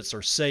their limits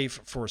are safe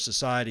for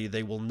society,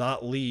 they will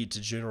not lead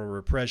to general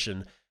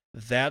repression.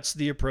 That's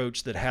the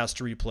approach that has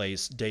to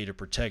replace data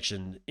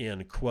protection,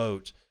 end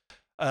quote.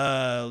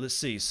 Let's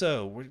see.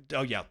 So,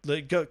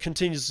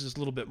 continues just a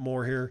little bit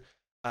more here.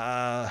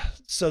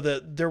 So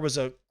that there was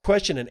a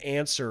question and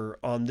answer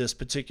on this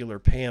particular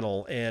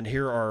panel, and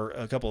here are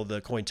a couple of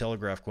the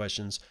Cointelegraph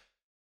questions.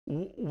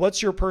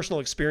 What's your personal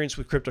experience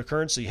with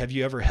cryptocurrency? Have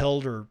you ever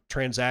held or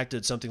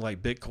transacted something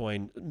like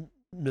Bitcoin?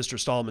 Mr.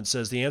 Stallman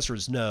says the answer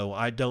is no.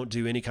 I don't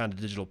do any kind of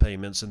digital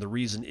payments, and the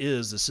reason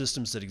is the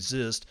systems that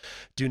exist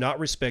do not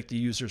respect the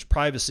user's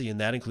privacy, and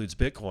that includes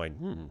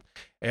Bitcoin.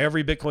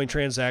 Every Bitcoin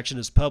transaction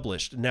is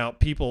published. Now,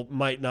 people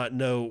might not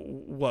know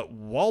what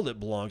wallet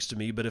belongs to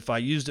me, but if I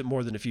used it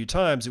more than a few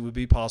times, it would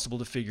be possible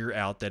to figure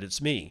out that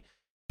it's me.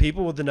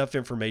 People with enough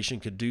information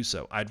could do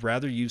so. I'd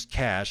rather use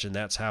cash, and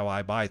that's how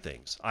I buy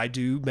things. I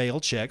do mail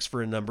checks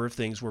for a number of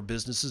things where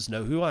businesses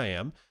know who I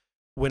am.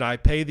 When I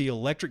pay the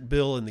electric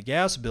bill and the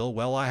gas bill,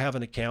 well, I have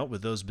an account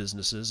with those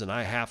businesses and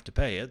I have to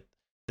pay it.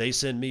 They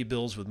send me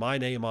bills with my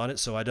name on it,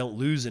 so I don't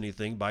lose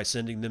anything by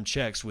sending them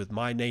checks with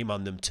my name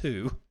on them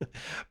too.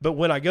 But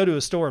when I go to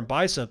a store and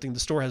buy something, the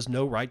store has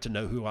no right to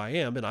know who I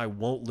am, and I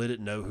won't let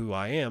it know who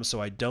I am,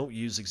 so I don't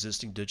use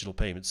existing digital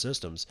payment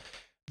systems.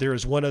 There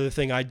is one other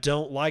thing I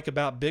don't like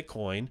about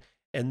Bitcoin,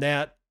 and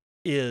that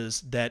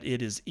is that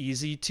it is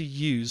easy to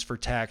use for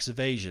tax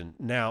evasion.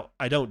 Now,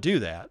 I don't do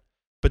that.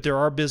 But there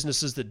are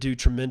businesses that do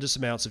tremendous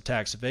amounts of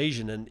tax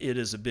evasion, and it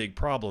is a big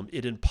problem.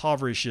 It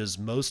impoverishes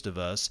most of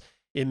us.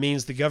 It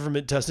means the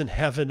government doesn't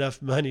have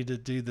enough money to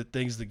do the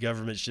things the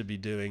government should be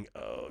doing.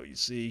 Oh, you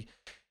see,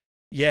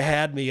 you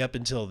had me up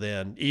until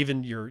then.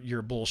 Even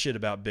your bullshit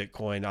about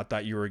Bitcoin, I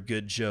thought you were a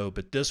good Joe.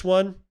 But this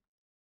one,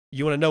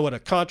 you want to know what a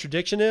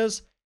contradiction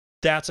is?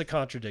 That's a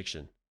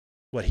contradiction.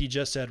 What he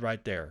just said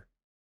right there.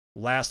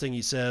 Last thing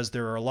he says,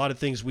 there are a lot of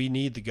things we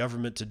need the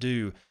government to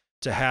do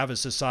to have a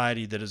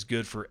society that is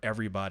good for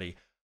everybody.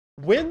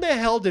 When the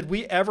hell did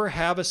we ever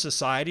have a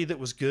society that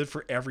was good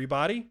for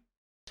everybody?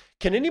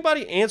 Can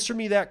anybody answer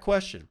me that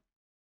question?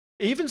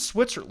 Even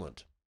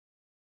Switzerland.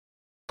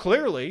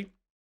 Clearly,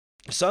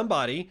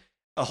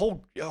 a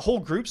whole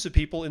groups of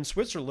people in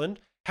Switzerland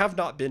have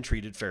not been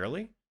treated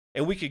fairly.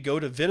 And we could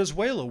go to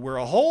Venezuela, where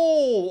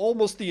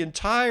almost the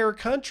entire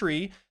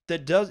country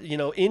that does,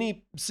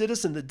 any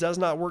citizen that does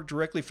not work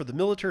directly for the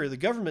military or the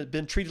government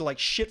been treated like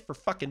shit for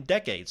fucking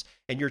decades.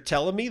 And you're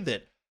telling me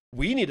that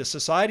we need a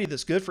society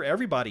that's good for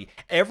everybody.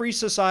 Every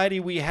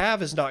society we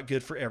have is not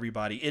good for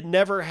everybody. It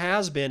never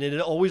has been, and it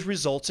always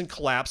results in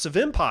collapse of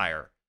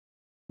empire.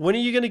 When are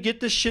you going to get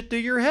this shit through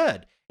your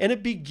head? And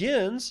it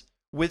begins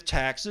with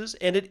taxes,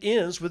 and it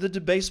ends with the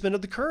debasement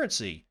of the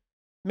currency.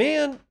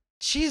 Man,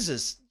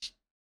 Jesus,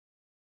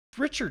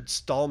 Richard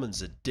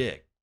Stallman's a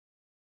dick.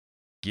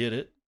 Get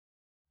it?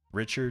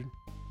 Richard,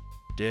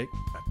 dick,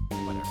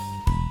 whatever.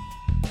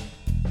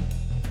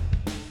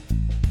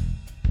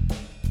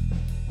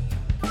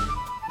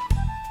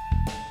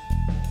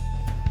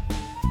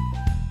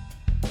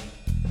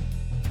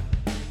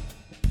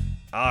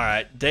 All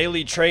right,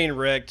 Daily Train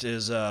Wrecked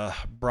is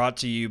brought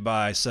to you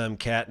by some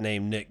cat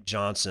named Nick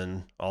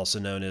Johnson, also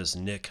known as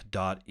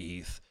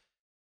Nick.eth.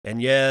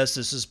 And yes,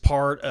 this is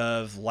part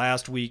of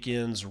last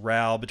weekend's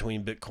row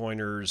between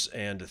Bitcoiners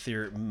and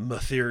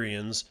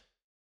Ethereans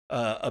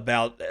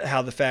about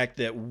how the fact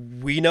that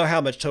we know how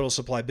much total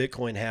supply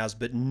Bitcoin has,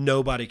 but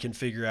nobody can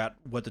figure out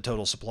what the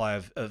total supply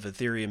of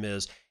Ethereum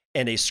is.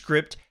 And a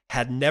script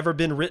had never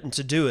been written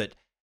to do it,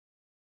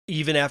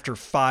 even after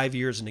 5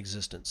 years in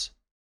existence.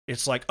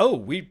 It's like, oh,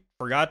 we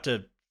forgot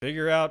to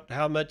figure out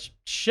how much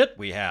shit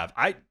we have.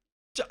 I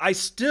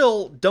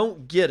still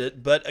don't get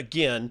it, but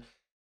again,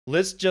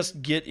 let's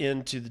just get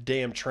into the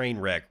damn train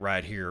wreck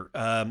right here.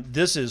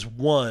 This is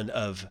one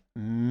of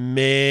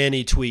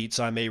many tweets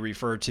I may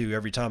refer to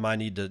every time I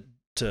need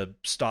to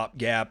stop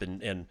gap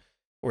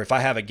or if I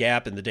have a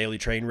gap in the daily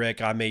train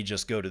wreck, I may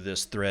just go to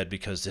this thread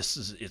because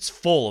it's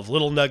full of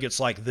little nuggets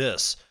like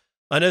this.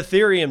 An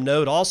Ethereum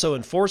node also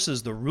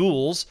enforces the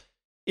rules.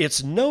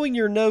 It's knowing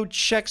your node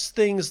checks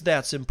things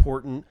that's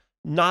important,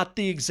 not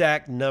the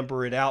exact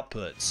number it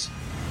outputs.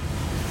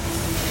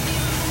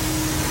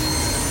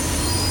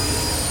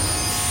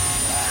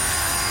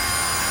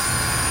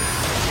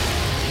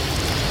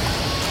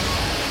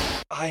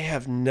 I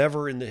have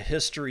never in the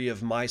history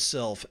of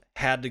myself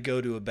had to go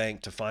to a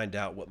bank to find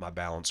out what my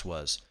balance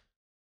was.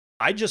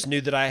 I just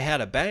knew that I had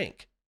a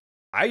bank.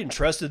 I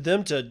entrusted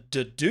them to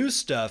do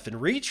stuff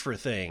and reach for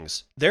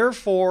things.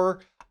 Therefore,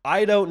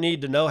 I don't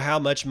need to know how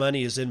much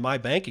money is in my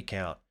bank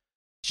account.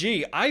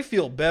 Gee, I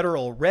feel better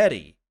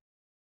already.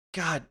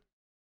 God,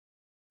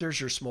 there's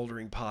your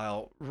smoldering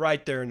pile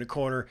right there in the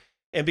corner.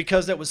 And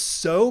because that was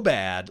so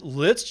bad,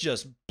 let's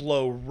just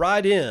blow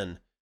right in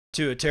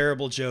to a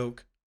terrible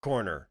joke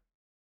corner.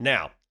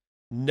 Now,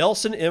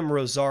 Nelson M.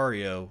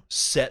 Rosario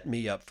set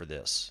me up for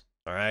this.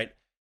 All right.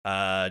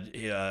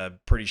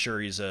 Pretty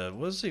sure he's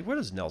what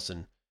is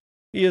Nelson?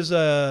 He is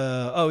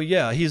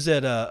he's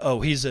at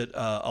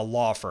a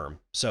law firm.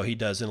 So he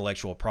does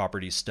intellectual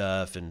property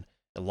stuff and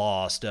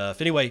law stuff.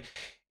 Anyway,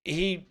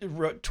 he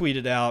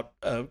tweeted out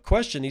a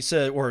question. He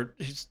said, or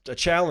a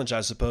challenge,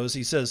 I suppose.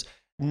 He says,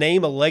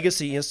 name a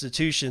legacy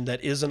institution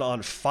that isn't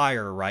on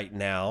fire right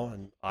now.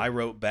 And I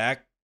wrote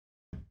back,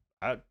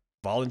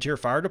 volunteer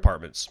fire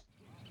departments.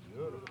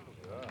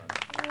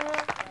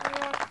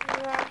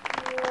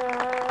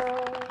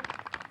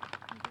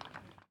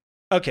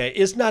 Okay,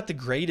 it's not the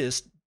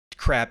greatest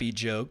crappy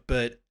joke,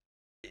 but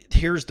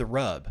here's the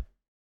rub.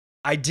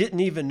 I didn't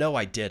even know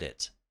I did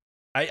it.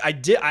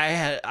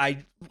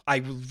 I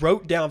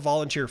wrote down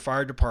volunteer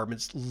fire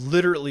departments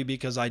literally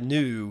because I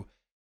knew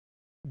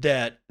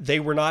that they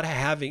were not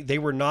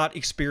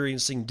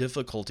experiencing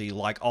difficulty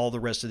like all the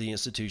rest of the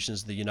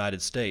institutions of the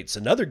United States.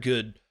 Another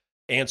good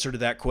answer to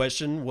that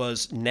question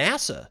was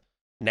NASA.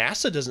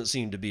 NASA doesn't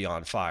seem to be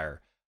on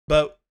fire.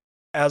 But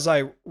as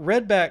I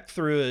read back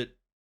through it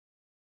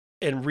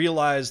and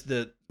realized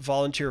that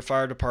volunteer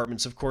fire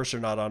departments, of course, are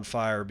not on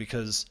fire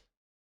because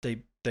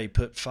they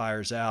put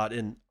fires out.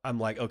 And I'm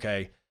like,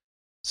 okay,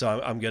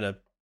 so I'm going to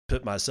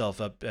put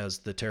myself up as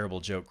the terrible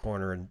joke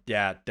corner. And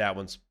yeah, that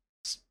one's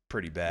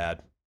pretty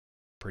bad.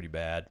 Pretty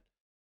bad.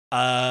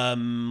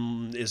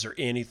 Is there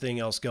anything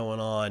else going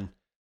on?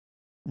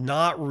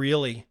 Not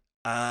really.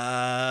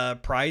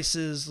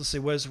 Prices, let's see,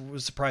 what's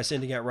the price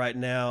ending at right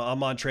now?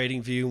 I'm on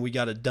TradingView and we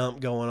got a dump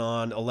going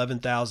on,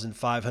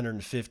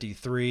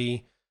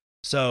 11,553.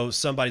 So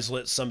somebody's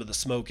lit some of the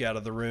smoke out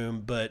of the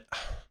room, but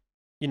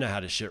you know how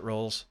this shit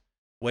rolls.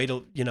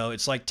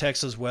 It's like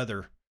Texas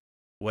weather.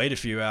 Wait a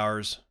few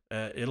hours,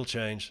 it'll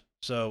change.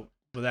 So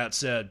with that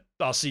said,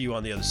 I'll see you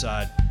on the other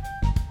side.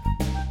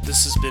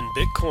 This has been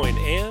Bitcoin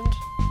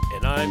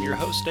and I'm your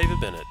host,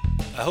 David Bennett.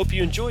 I hope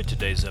you enjoyed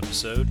today's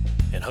episode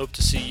and hope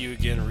to see you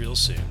again real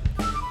soon.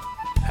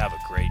 Have a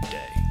great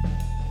day.